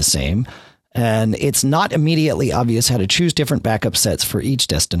have to be the same. And it's not immediately obvious how to choose different backup sets for each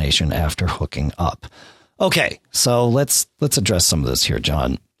destination after hooking up. Okay, so let's address some of this here,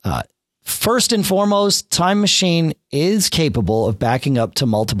 John. First and foremost, Time Machine is capable of backing up to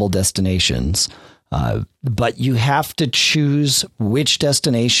multiple destinations, but you have to choose which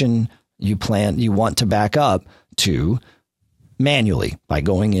destination you want to back up to manually by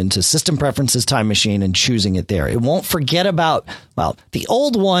going into System Preferences, Time Machine, and choosing it there. It won't forget about, the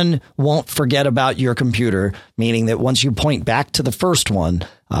old one won't forget about your computer, meaning that once you point back to the first one,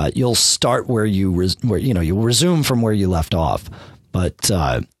 you'll start you'll resume from where you left off. But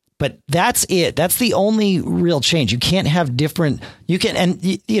that's it. That's the only real change. You can't have different, as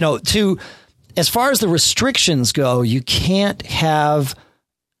far as the restrictions go, you can't have,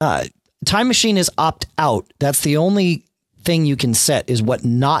 Time Machine is opt out. That's the only thing you can set is what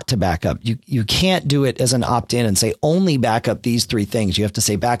not to back up. You can't do it as an opt in and say only back up these 3 things. You have to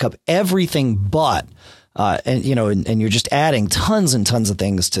say back up everything but, and you're just adding tons and tons of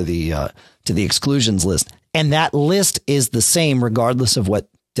things to the exclusions list. And that list is the same regardless of what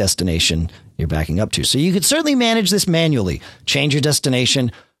destination you're backing up to. So you could certainly manage this manually, change your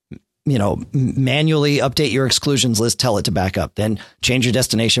destination, manually update your exclusions list, tell it to back up, then change your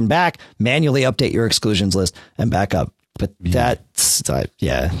destination back, manually update your exclusions list and back up. But that's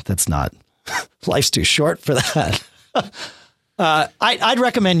not, life's too short for that. I'd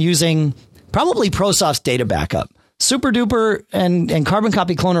recommend using probably ProSoft's data backup. SuperDuper and Carbon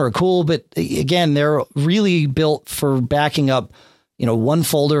Copy Cloner are cool, but again, they're really built for backing up one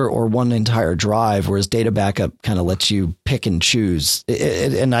folder or one entire drive, whereas data backup kind of lets you pick and choose.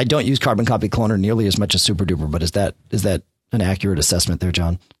 And I don't use Carbon Copy Cloner nearly as much as SuperDuper, but is that an accurate assessment there,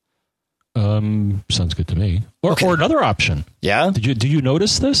 John? Sounds good to me. Or another option. Yeah. Do you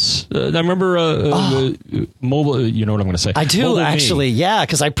notice this? I remember mobile. You know what I'm going to say? I do Mobile actually. Me. Yeah,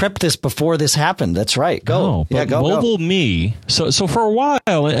 because I prepped this before this happened. That's right. Go. Go. Mobile Me. So for a while,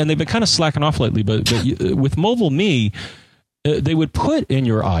 and they've been kind of slacking off lately, but with Mobile Me, they would put in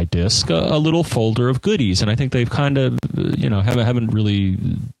your iDisk a little folder of goodies, and I think they've kind of haven't really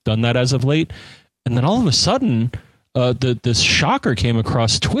done that as of late. And then all of a sudden, this shocker came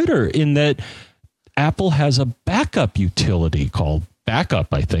across Twitter in that Apple has a backup utility called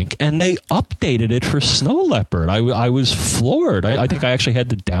Backup, I think, and they updated it for Snow Leopard. I was floored. I think I actually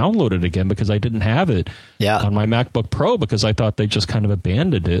had to download it again because I didn't have it on my MacBook Pro because I thought they just kind of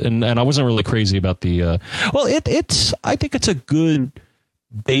abandoned it. And I wasn't really crazy about the I think it's a good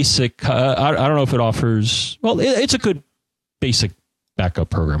basic. I don't know if it offers. Well, it's a good basic backup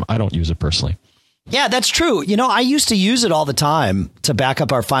program. I don't use it personally. Yeah, that's true. I used to use it all the time to back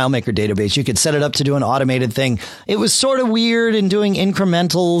up our FileMaker database. You could set it up to do an automated thing. It was sort of weird in doing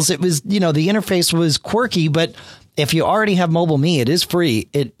incrementals. It was, the interface was quirky, but if you already have Mobile Me, it is free.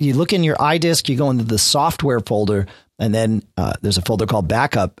 You look in your iDisk, you go into the software folder, and then there's a folder called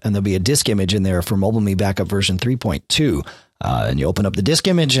Backup, and there'll be a disk image in there for Mobile Me Backup version 3.2. And you open up the disk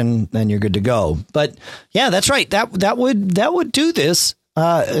image, and then you're good to go. But yeah, that's right. That would do this.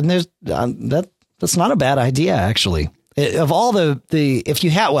 And there's that's not a bad idea, actually. Of all if you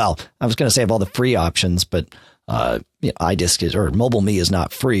have, I was going to say of all the free options, but iDisk or Mobile Me is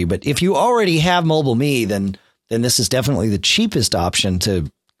not free. But if you already have Mobile Me, then this is definitely the cheapest option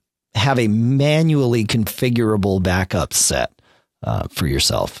to have a manually configurable backup set for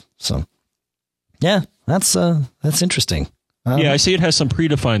yourself. So, yeah, that's interesting. I see it has some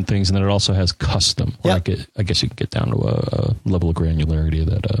predefined things, and then it also has custom. Yeah. I guess you can get down to a level of granularity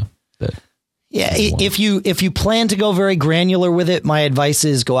that. Yeah, if you plan to go very granular with it, my advice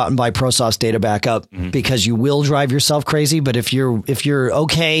is go out and buy ProSoft's data backup because you will drive yourself crazy. But if you're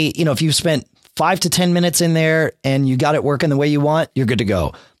okay, if you've spent 5 to 10 minutes in there and you got it working the way you want, you're good to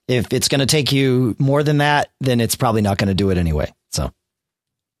go. If it's going to take you more than that, then it's probably not going to do it anyway. So,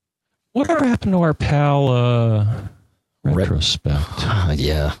 whatever happened to our pal Retrospect?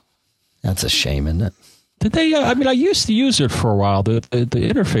 Yeah, that's a shame, isn't it? Did they? I used to use it for a while. The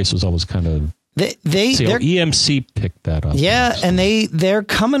interface was always kind of. EMC picked that up. Yeah, and they're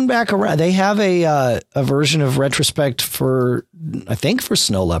coming back around. They have a version of Retrospect for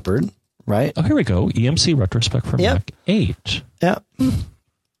Snow Leopard, right? Oh, here we go. EMC Retrospect for Mac 8. Yeah,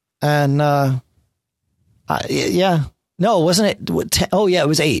 and no, wasn't it? Oh, yeah, it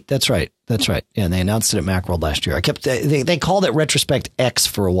was 8. That's right. Yeah, and they announced it at Macworld last year. They called it Retrospect X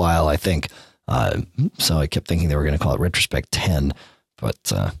for a while, I think. So I kept thinking they were going to call it Retrospect 10,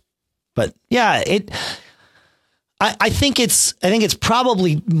 but yeah, I think it's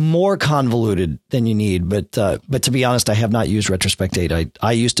probably more convoluted than you need, but to be honest, I have not used Retrospect 8.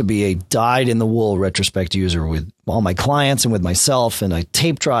 I used to be a dyed in the wool Retrospect user with all my clients and with myself, and I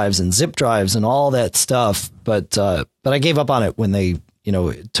tape drives and zip drives and all that stuff. But I gave up on it when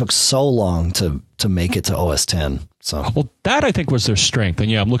it took so long to make it to OS 10. So, well, that I think was their strength.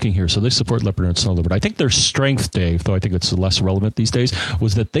 And yeah, I'm looking here. So they support Leopard and Snow Leopard. I think their strength, Dave, though I think it's less relevant these days,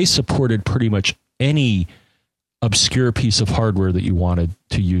 was that they supported pretty much any obscure piece of hardware that you wanted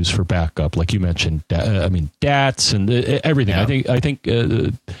to use for backup. Like you mentioned, DATs and everything. Yeah. I think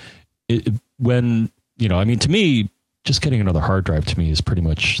to me, just getting another hard drive to me is pretty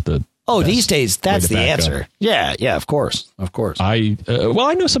much the. Oh, these days, that's the answer. Yeah, of course. I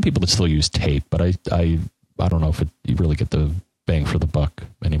know some people that still use tape, but I don't know if you really get the bang for the buck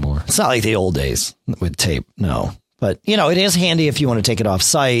anymore. It's not like the old days with tape, no. But, it is handy if you want to take it off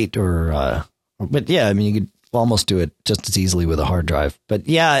site but yeah, you could almost do it just as easily with a hard drive. But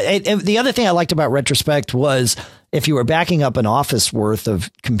yeah, the other thing I liked about Retrospect was if you were backing up an office worth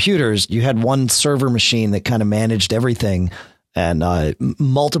of computers, you had one server machine that kind of managed everything. And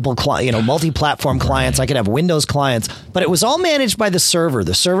multi-platform clients. I could have Windows clients, but it was all managed by the server.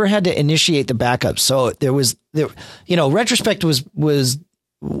 The server had to initiate the backup. So Retrospect was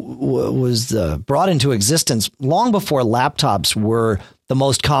was brought into existence long before laptops were the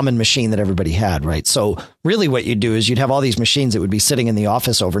most common machine that everybody had, right? So really what you'd do is you'd have all these machines that would be sitting in the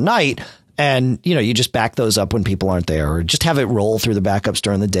office overnight, and, you just back those up when people aren't there, or just have it roll through the backups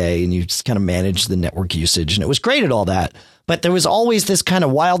during the day, and you just kind of manage the network usage. And it was great at all that. But there was always this kind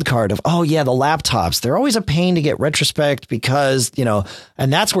of wild card of, oh, yeah, the laptops, they're always a pain to get retrospect because,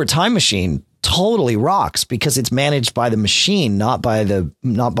 and that's where Time Machine totally rocks, because it's managed by the machine, not by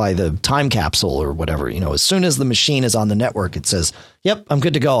the time capsule or whatever. As soon as the machine is on the network, it says, yep, I'm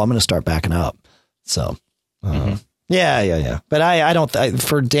good to go. I'm going to start backing up. So, yeah. But I don't,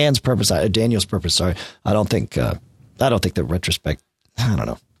 for Daniel's purpose, I don't think the retrospect, I don't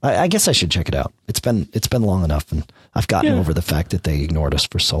know. I guess I should check it out. It's been long enough, and I've gotten over the fact that they ignored us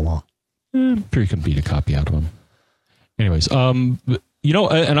for so long. I'm sure you can beat a copy out of them. Anyways,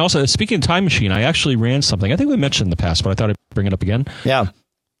 and also speaking of Time Machine, I actually ran something. I think we mentioned in the past, but I thought I'd bring it up again. Yeah.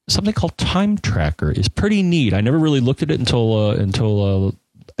 Something called Time Tracker is pretty neat. I never really looked at it until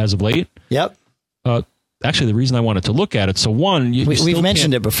as of late. Yep. Actually, the reason I wanted to look at it, so one, we've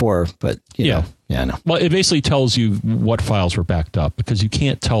mentioned it before, but you know. Yeah, I know. Well, it basically tells you what files were backed up, because you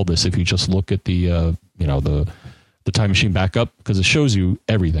can't tell this if you just look at the Time Machine backup, because it shows you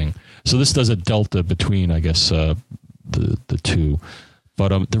everything. So this does a delta between, I guess, the two.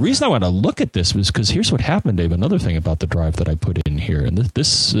 But the reason I want to look at this was because here's what happened, Dave. Another thing about the drive that I put in here, and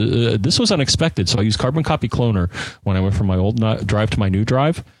this was unexpected. So I used Carbon Copy Cloner when I went from my old drive to my new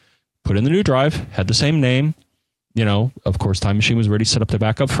drive. Put in the new drive, had the same name. Of course, Time Machine was already set up to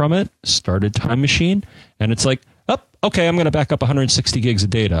back up from it. Started Time Machine, and it's like, okay, I'm going to back up 160 gigs of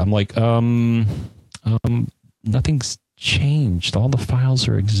data. I'm like, nothing's changed. All the files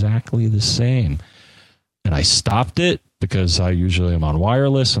are exactly the same. And I stopped it because I usually am on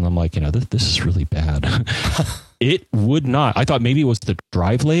wireless, and I'm like, this is really bad. It would not. I thought maybe it was the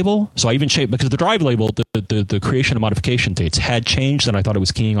drive label. So I even changed, because the drive label, the creation and modification dates had changed, and I thought it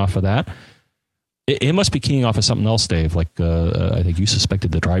was keying off of that. It must be keying off of something else, Dave. Like I think you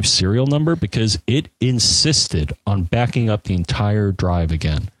suspected the drive serial number, because it insisted on backing up the entire drive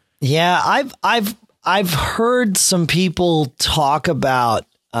again. Yeah, I've heard some people talk about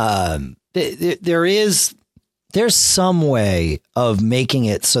there's some way of making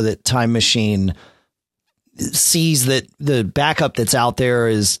it so that Time Machine sees that the backup that's out there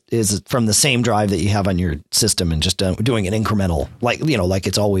is from the same drive that you have on your system, and just doing an incremental, like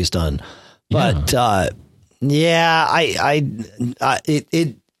it's always done. But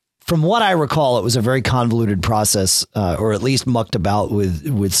it from what I recall, it was a very convoluted process, or at least mucked about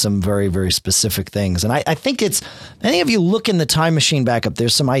with some very, very specific things. And I think if you look in the Time Machine backup,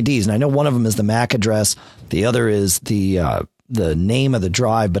 there's some IDs, and I know one of them is the MAC address, the other is the name of the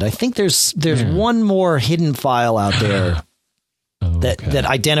drive, but I think there's one more hidden file out there that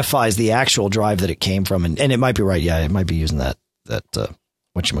identifies the actual drive that it came from, and it might be right. Yeah, it might be using that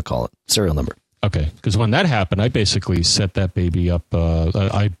whatchamacallit, serial number. Okay, because when that happened, I basically set that baby up.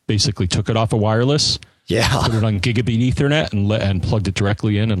 I basically took it off of wireless, put it on gigabit Ethernet, and plugged it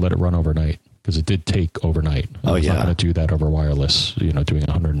directly in and let it run overnight, because it did take overnight. I was not going to do that over wireless. Doing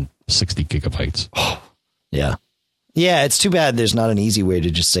 160 gigabytes. Yeah. Yeah, it's too bad there's not an easy way to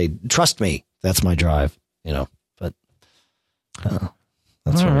just say, trust me, that's my drive, but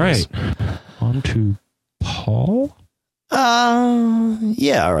that's all right. On to Paul?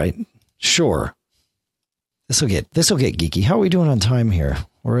 Yeah, all right. Sure. This will get geeky. How are we doing on time here?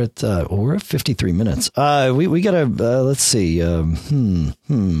 We're at 53 minutes. We gotta let's see. I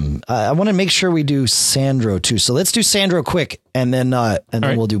want to make sure we do Sandro too. So let's do Sandro quick, and then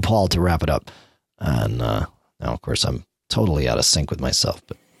we'll do Paul to wrap it up. And now, of course, I'm totally out of sync with myself.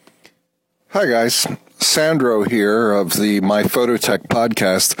 But hi, guys. Sandro here of the My Phototech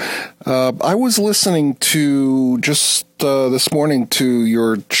podcast. I was listening to just this morning to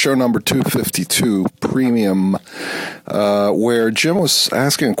your show number 252, Premium, where Jim was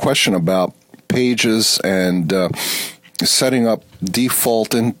asking a question about pages and setting up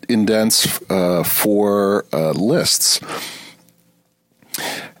default indents for lists.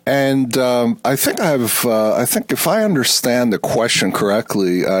 And I think if I understand the question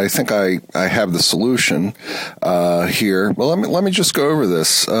correctly, I think I have the solution here. Well, let me just go over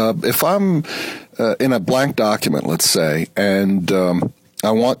this. If I'm in a blank document, let's say, and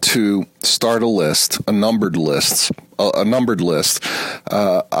I want to start a list, a numbered list, I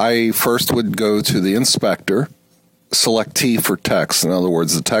first would go to the inspector, select T for text, in other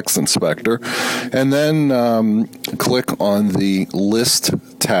words, the text inspector, and then click on the list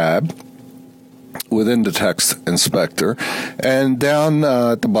tab within the text inspector. And down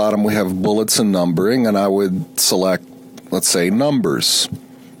at the bottom, we have bullets and numbering, and I would select, let's say, numbers.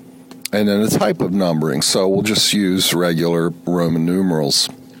 and then a type of numbering. So we'll just use regular Roman numerals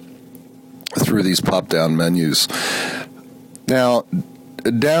through these pop-down menus. Now,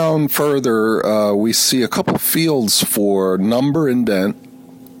 down further, we see a couple fields for number indent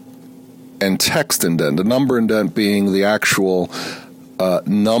and text indent. The number indent being the actual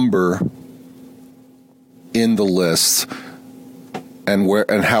number in the list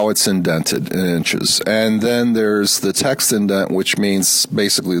and how it's indented in inches. And then there's the text indent, which means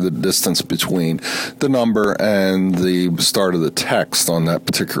basically the distance between the number and the start of the text on that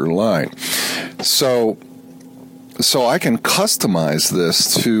particular line. So I can customize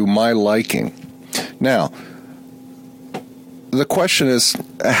this to my liking. Now, the question is,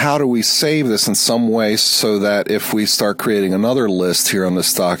 how do we save this in some way so that if we start creating another list here on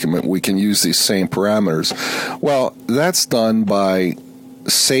this document, we can use these same parameters? Well, that's done by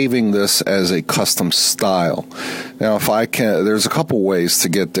saving this as a custom style. Now, if I can, there's a couple ways to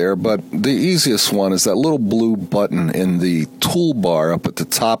get there, but the easiest one is that little blue button in the toolbar up at the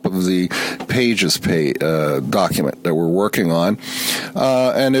top of the Pages document that we're working on.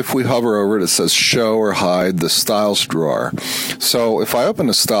 And if we hover over it, it says show or hide the styles drawer. So if I open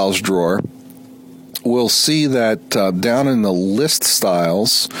the styles drawer, we'll see that down in the list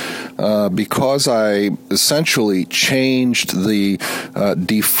styles, because I essentially changed the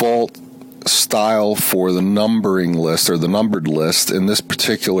default style for the numbering list or the numbered list in this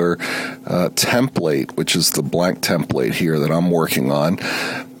particular template, which is the blank template here that I'm working on,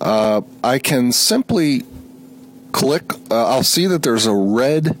 I can simply click. I'll see that there's a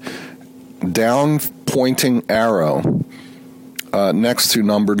red down pointing arrow next to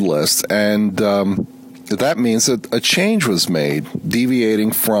numbered list, and that means that a change was made,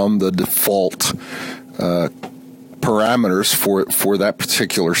 deviating from the default parameters for that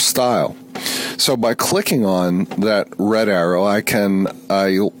particular style. So by clicking on that red arrow, I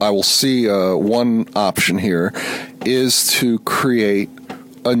will see one option here is to create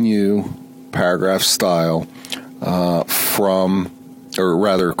a new paragraph style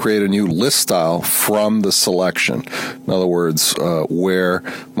create a new list style from the selection. In other words, where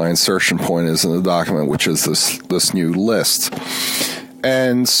my insertion point is in the document, which is this new list.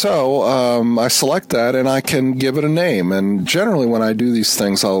 And so I select that, and I can give it a name. And generally, when I do these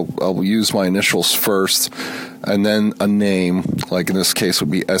things, I'll use my initials first, and then a name. Like in this case,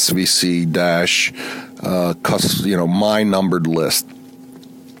 would be SVC my numbered list.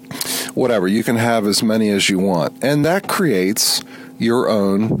 Whatever, you can have as many as you want, and that creates your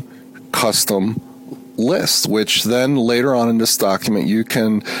own custom list, which then later on in this document you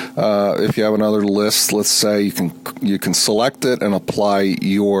can, if you have another list, let's say you can select it and apply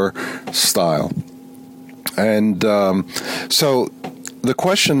your style. And so the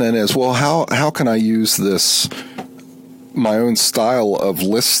question then is, well, how can I use this, my own style of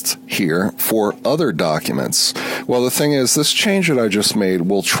list here, for other documents? Well, the thing is, this change that I just made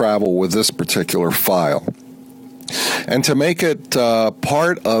will travel with this particular file. And to make it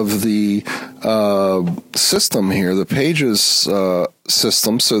part of the system here, the Pages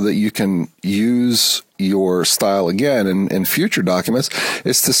system, so that you can use your style again in future documents,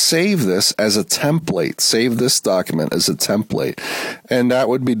 is to save this as a template. Save this document as a template. And that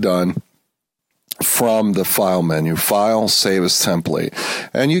would be done from the File menu. File, Save as Template.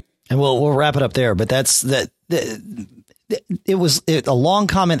 And we'll wrap it up there, but that's that. It was a long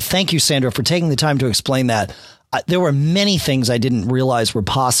comment. Thank you, Sandra, for taking the time to explain that. There were many things I didn't realize were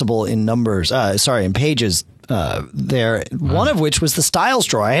possible in in Pages there. Wow. One of which was the styles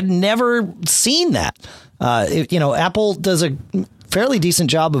drawer. I had never seen that. Apple does a fairly decent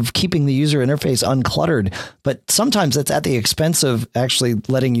job of keeping the user interface uncluttered, but sometimes that's at the expense of actually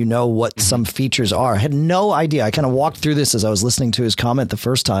letting you know what some features are. I had no idea. I kind of walked through this as I was listening to his comment the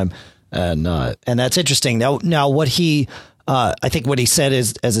first time, and that's interesting. Now what he I think what he said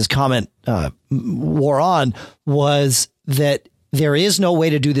is, as his comment wore on, was that there is no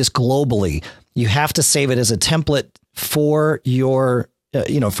way to do this globally. You have to save it as a template for your,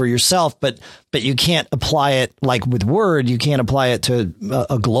 for yourself, but you can't apply it like with Word. You can't apply it to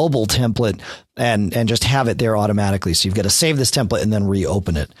a global template and just have it there automatically. So you've got to save this template and then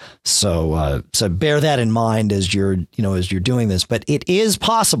reopen it. So bear that in mind as you're doing this. But it is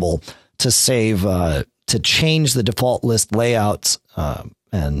possible to save. To change the default list layouts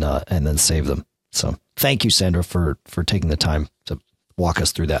and then save them. So thank you, Sandra, for taking the time to walk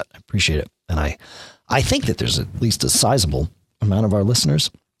us through that. I appreciate it. And I think that there's at least a sizable amount of our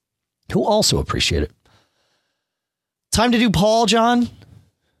listeners who also appreciate it. Time to do Paul, John.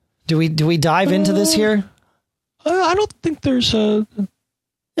 Do we dive into this here? I don't think there's a...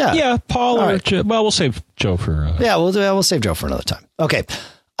 Yeah, Paul or right. Joe. Well, we'll save Joe for... Yeah, we'll save Joe for another time. Okay.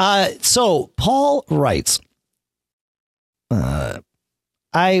 So Paul writes,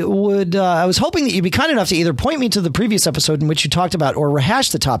 I was hoping that you'd be kind enough to either point me to the previous episode in which you talked about or rehash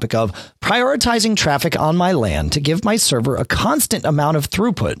the topic of prioritizing traffic on my LAN to give my server a constant amount of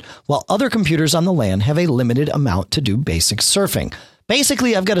throughput while other computers on the LAN have a limited amount to do basic surfing.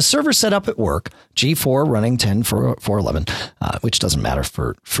 Basically, I've got a server set up at work, G4 running 10.4.11, which doesn't matter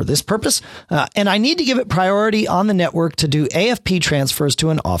for this purpose. And I need to give it priority on the network to do AFP transfers to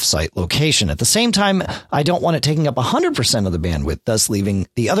an offsite location. At the same time, I don't want it taking up 100% of the bandwidth, thus leaving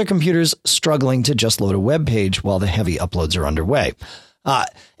the other computers struggling to just load a web page while the heavy uploads are underway.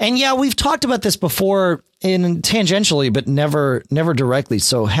 And yeah, we've talked about this before in tangentially, but never directly.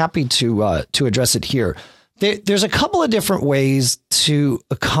 So happy to address it here. There's a couple of different ways to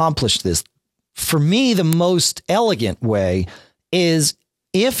accomplish this. For me, the most elegant way is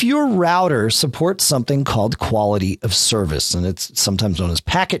if your router supports something called quality of service, and it's sometimes known as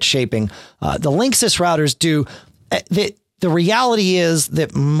packet shaping. The Linksys routers do. The reality is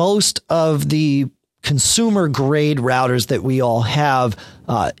that most of the consumer grade routers that we all have,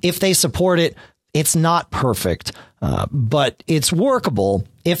 if they support it, it's not perfect, but it's workable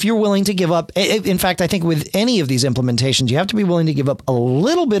if you're willing to give up. In fact, I think with any of these implementations, you have to be willing to give up a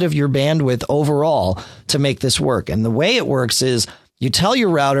little bit of your bandwidth overall to make this work. And the way it works is you tell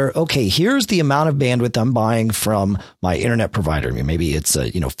your router, okay, here's the amount of bandwidth I'm buying from my internet provider. I mean, maybe it's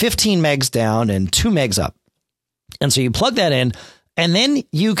 15 megs down and 2 megs up. And so you plug that in, and then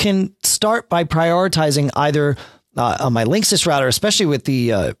you can start by prioritizing either on my Linksys router, especially with the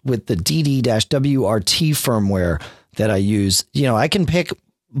DD-WRT firmware that I use. I can pick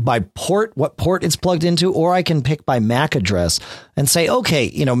by port, what port it's plugged into, or I can pick by MAC address and say,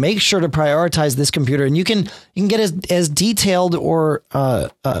 okay, make sure to prioritize this computer. And you can get as detailed or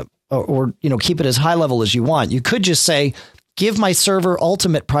keep it as high level as you want. You could just say, give my server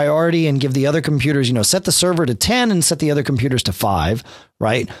ultimate priority and give the other computers, set the server to 10 and set the other computers to 5,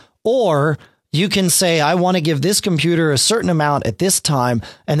 right? Or you can say, I want to give this computer a certain amount at this time.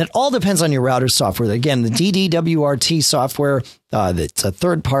 And it all depends on your router software. Again, the DD-WRT software, that's a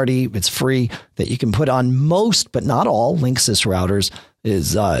third party, it's free, that you can put on most, but not all Linksys routers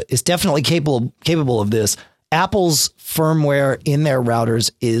is definitely capable of this. Apple's firmware in their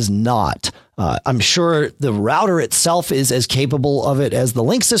routers is not. I'm sure the router itself is as capable of it as the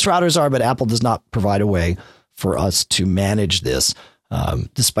Linksys routers are, but Apple does not provide a way for us to manage this.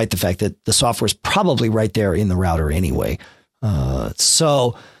 Despite the fact that the software is probably right there in the router anyway.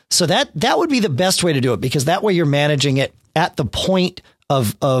 So that would be the best way to do it, because that way you're managing it at the point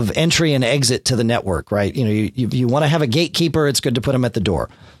of entry and exit to the network, right? You want to have a gatekeeper. It's good to put them at the door.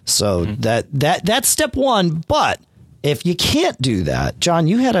 So that's step one. But if you can't do that, John,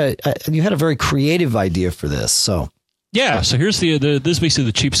 you had a very creative idea for this. So yeah. So here's this is basically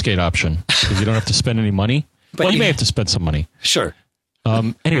the cheapskate option, because you don't have to spend any money. But you may have to spend some money. Sure.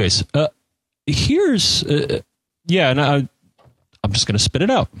 Anyways, here's, and I'm just going to spit it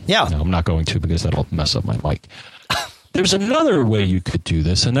out. Yeah. No, I'm not going to, because that'll mess up my mic. There's another way you could do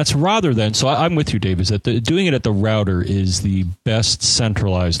this, and that's rather than, so I'm with you, Dave, is that doing it at the router is the best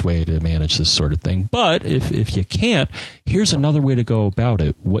centralized way to manage this sort of thing. But if you can't, here's another way to go about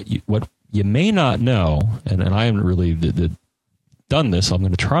it. What you may not know, and I haven't really done this, I'm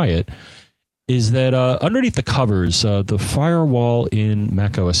going to try it, is that underneath the covers, the firewall in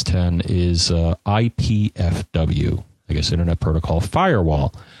Mac OS X is IPFW, I guess Internet Protocol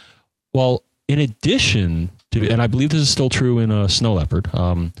Firewall. Well, in addition to, and I believe this is still true in Snow Leopard,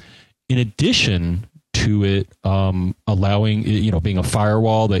 in addition to it allowing, being a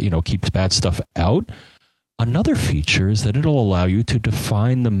firewall that, keeps bad stuff out, another feature is that it'll allow you to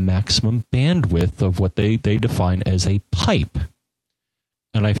define the maximum bandwidth of what they define as a pipe.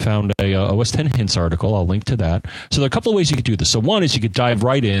 And I found a OS X Hints article. I'll link to that. So there are a couple of ways you could do this. So one is you could dive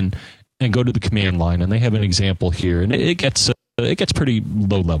right in and go to the command line, and they have an example here, and it gets pretty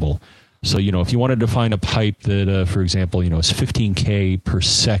low level. So if you want to define a pipe that, for example, is 15K per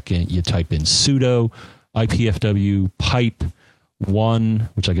second, you type in sudo IPFW pipe 1,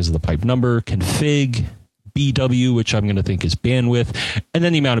 which I guess is the pipe number, config BW, which I'm going to think is bandwidth, and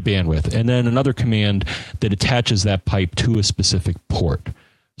then the amount of bandwidth, and then another command that attaches that pipe to a specific port.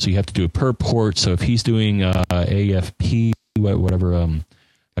 So you have to do it per port. So if he's doing AFP, whatever,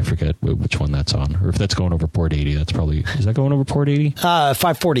 I forget which one that's on, or if that's going over port 80, that's probably, is that going over port 80?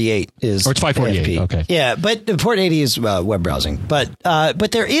 548 is, or it's 548. AFP. Okay. Yeah, but port 80 is web browsing. But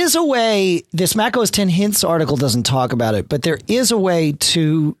there is a way. This Mac OS X Hints article doesn't talk about it, but there is a way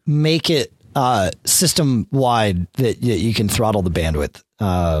to make it system wide that you can throttle the bandwidth.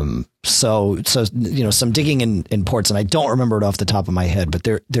 So some digging in ports, and I don't remember it off the top of my head, but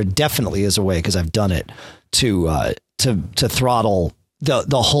there definitely is a way, because I've done it, to throttle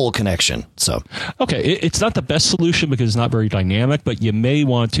the whole connection. So okay, it's not the best solution because it's not very dynamic, but you may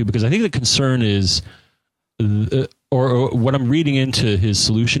want to, because I think the concern is, or what I'm reading into his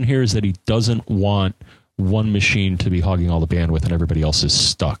solution here is that he doesn't want one machine to be hogging all the bandwidth and everybody else is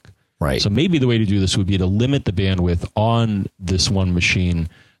stuck. Right. So maybe the way to do this would be to limit the bandwidth on this one machine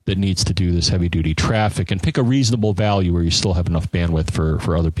that needs to do this heavy duty traffic, and pick a reasonable value where you still have enough bandwidth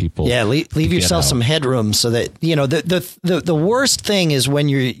for other people. Yeah, leave yourself some headroom, so that, the worst thing is when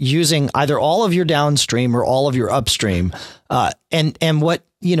you're using either all of your downstream or all of your upstream, and what,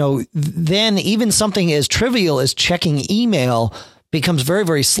 then even something as trivial as checking email becomes very,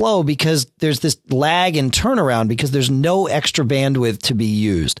 very slow, because there's this lag in turnaround, because there's no extra bandwidth to be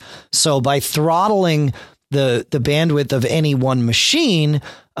used. So by throttling the bandwidth of any one machine,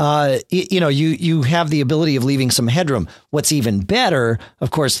 you have the ability of leaving some headroom. What's even better,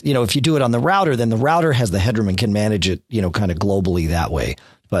 of course, if you do it on the router, then the router has the headroom and can manage it, kind of globally that way.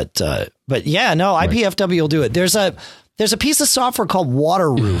 But yeah, no, IPFW will do it. There's a piece of software called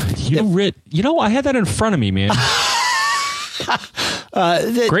Waterroof. I had that in front of me, man.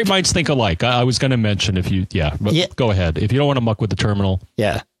 Great minds think alike. I was going to mention go ahead. If you don't want to muck with the terminal.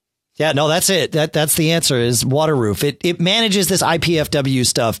 Yeah. Yeah, no, that's it. That's the answer, is Waterroof. It manages this IPFW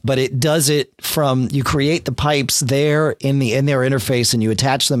stuff, but it does it from, you create the pipes there in their interface, and you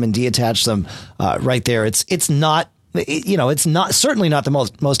attach them and deattach them right there. It's not, it's not, certainly not the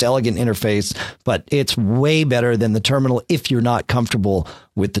most elegant interface, but it's way better than the terminal if you're not comfortable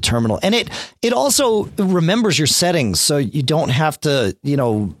with the terminal. And it also remembers your settings, so you don't have to,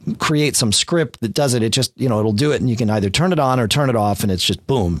 create some script that does it. It just, it'll do it, and you can either turn it on or turn it off, and it's just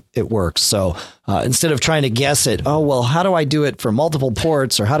boom, it works. So instead of trying to guess it, oh, well, how do I do it for multiple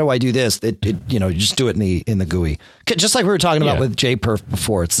ports, or how do I do this? You just do it in the GUI. Just like we were talking about with JPerf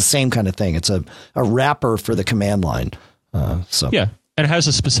before. It's the same kind of thing. It's a wrapper for the command line. Yeah. And it has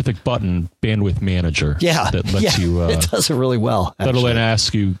a specific button, Bandwidth Manager. Yeah. That lets you. It does it really well. That'll then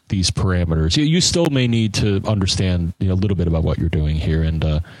ask you these parameters. You still may need to understand a little bit about what you're doing here. And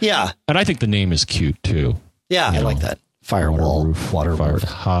And I think the name is cute, too. Yeah, I like that. Firewall.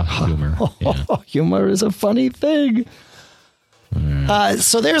 Waterroof. Humor. Yeah. Humor is a funny thing.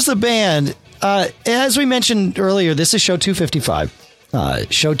 So there's the band. As we mentioned earlier, this is show 255.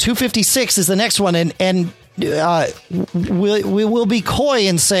 Show 256 is the next one. And we will be coy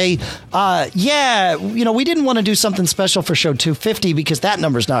and say, we didn't want to do something special for show 250 because that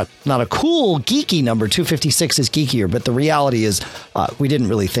number's not a cool, geeky number. 256 is geekier, but the reality is we didn't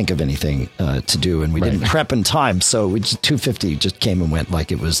really think of anything to do, and we didn't prep in time, so 250 just came and went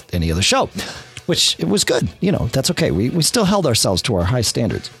like it was any other show, which it was good. That's okay. We still held ourselves to our high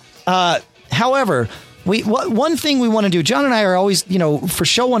standards. However, one thing we want to do, John and I are always, for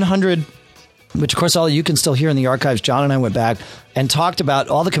show 100, which, of course, all you can still hear in the archives, John and I went back and talked about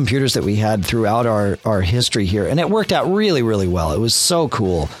all the computers that we had throughout our history here. And it worked out really, really well. It was so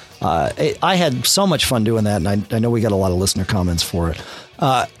cool. I had so much fun doing that, and I know we got a lot of listener comments for it.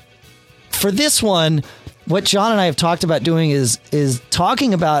 For this one, what John and I have talked about doing is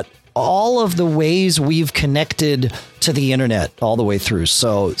talking about all of the ways we've connected to the internet all the way through.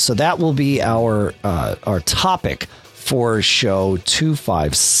 So that will be our topic for show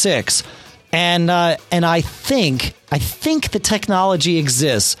 256. And I think the technology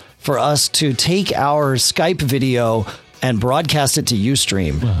exists for us to take our Skype video and broadcast it to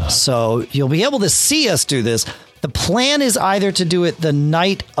Ustream. So you'll be able to see us do this. The plan is either to do it the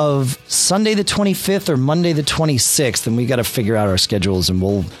night of Sunday the 25th or Monday the 26th, and we got to figure out our schedules, and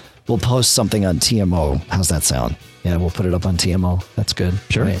we'll post something on TMO. How's that sound? Yeah, we'll put it up on TMO. That's good.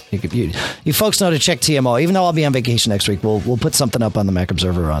 Sure. Right? You folks know to check TMO. Even though I'll be on vacation next week, we'll put something up on the Mac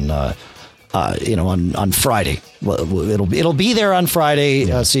Observer on Friday. Well, it'll be there on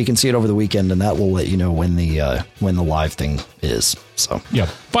Friday, so you can see it over the weekend, and that will let you know when the live thing is. So yeah.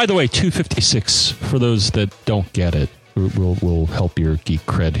 By the way, 256 for those that don't get it, will help your geek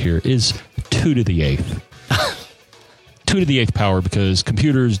cred here, is 2 to the 8th. 2 to the 8th power, because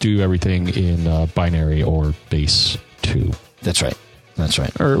computers do everything in binary or base 2. That's right.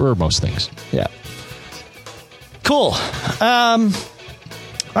 Or most things. Yeah. Cool.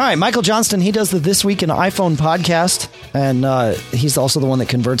 All right, Michael Johnston, he does the This Week in iPhone podcast, and he's also the one that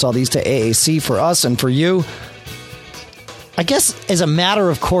converts all these to AAC for us and for you. I guess as a matter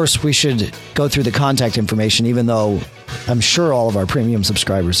of course, we should go through the contact information, even though I'm sure all of our premium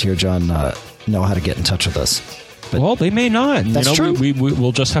subscribers here, John, know how to get in touch with us. Well, they may not. That's true.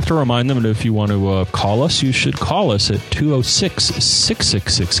 We'll just have to remind them that if you want to call us, you should call us at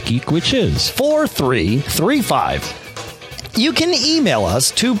 206-666-GEEK, which is 4335. You can email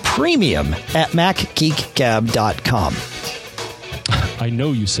us to premium@macgeekgab.com. I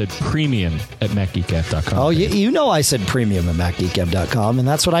know you said premium at macgeekgab.com. Oh, you know I said premium at macgeekgab.com, and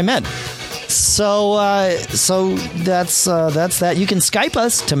that's what I meant. So that's that. You can Skype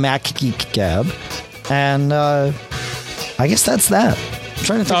us to MacGeekGab, and I guess that's that. I'm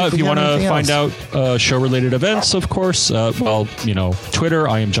trying to think if you want to find else. out show-related events, of course, Twitter,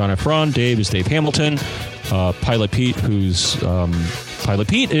 I am John F. Ron. Dave is Dave Hamilton. Pilot Pete, who's Pilot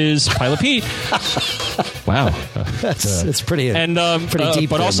Pete is Pilot Pete. Wow, it's pretty pretty deep.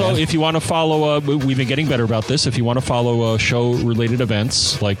 But there, also, man. if you want to follow, we've been getting better about this. If you want to follow show-related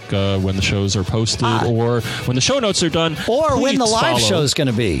events, like when the shows are posted, or when the show notes are done, or when the live show is going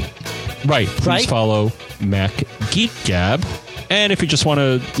to be, please follow Mac Geek Gab. And if you just want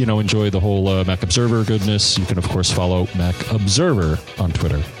to, enjoy the whole Mac Observer goodness, you can of course follow Mac Observer on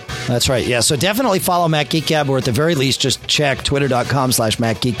Twitter. That's right. Yeah. So definitely follow Mac Geek Gab, or at the very least, just check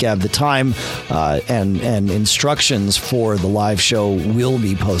twitter.com/MacGeekGab. The time and instructions for the live show will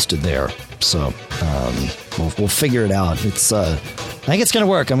be posted there. So we'll figure it out. I think it's going to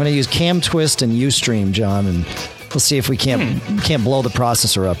work. I'm going to use CamTwist and Ustream, John, and we'll see if we can't blow the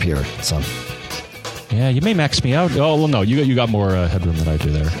processor up here. So. Yeah, you may max me out. Oh well, no, you got more headroom than I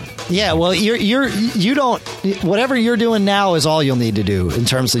do there. Yeah, well, you don't. Whatever you're doing now is all you'll need to do in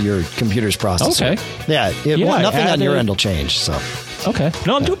terms of your computer's processor. Okay. Yeah, nothing on your end will change. So. Okay.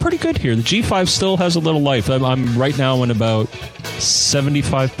 No, I'm doing pretty good here. The G5 still has a little life. I'm right now in about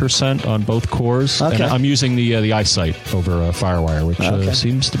 75% on both cores. Okay. And I'm using the iSight over FireWire, which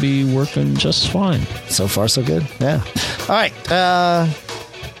seems to be working just fine. So far, so good. Yeah. All right.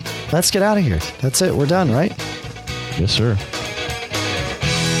 Let's get out of here. That's it. We're done, right? Yes, sir.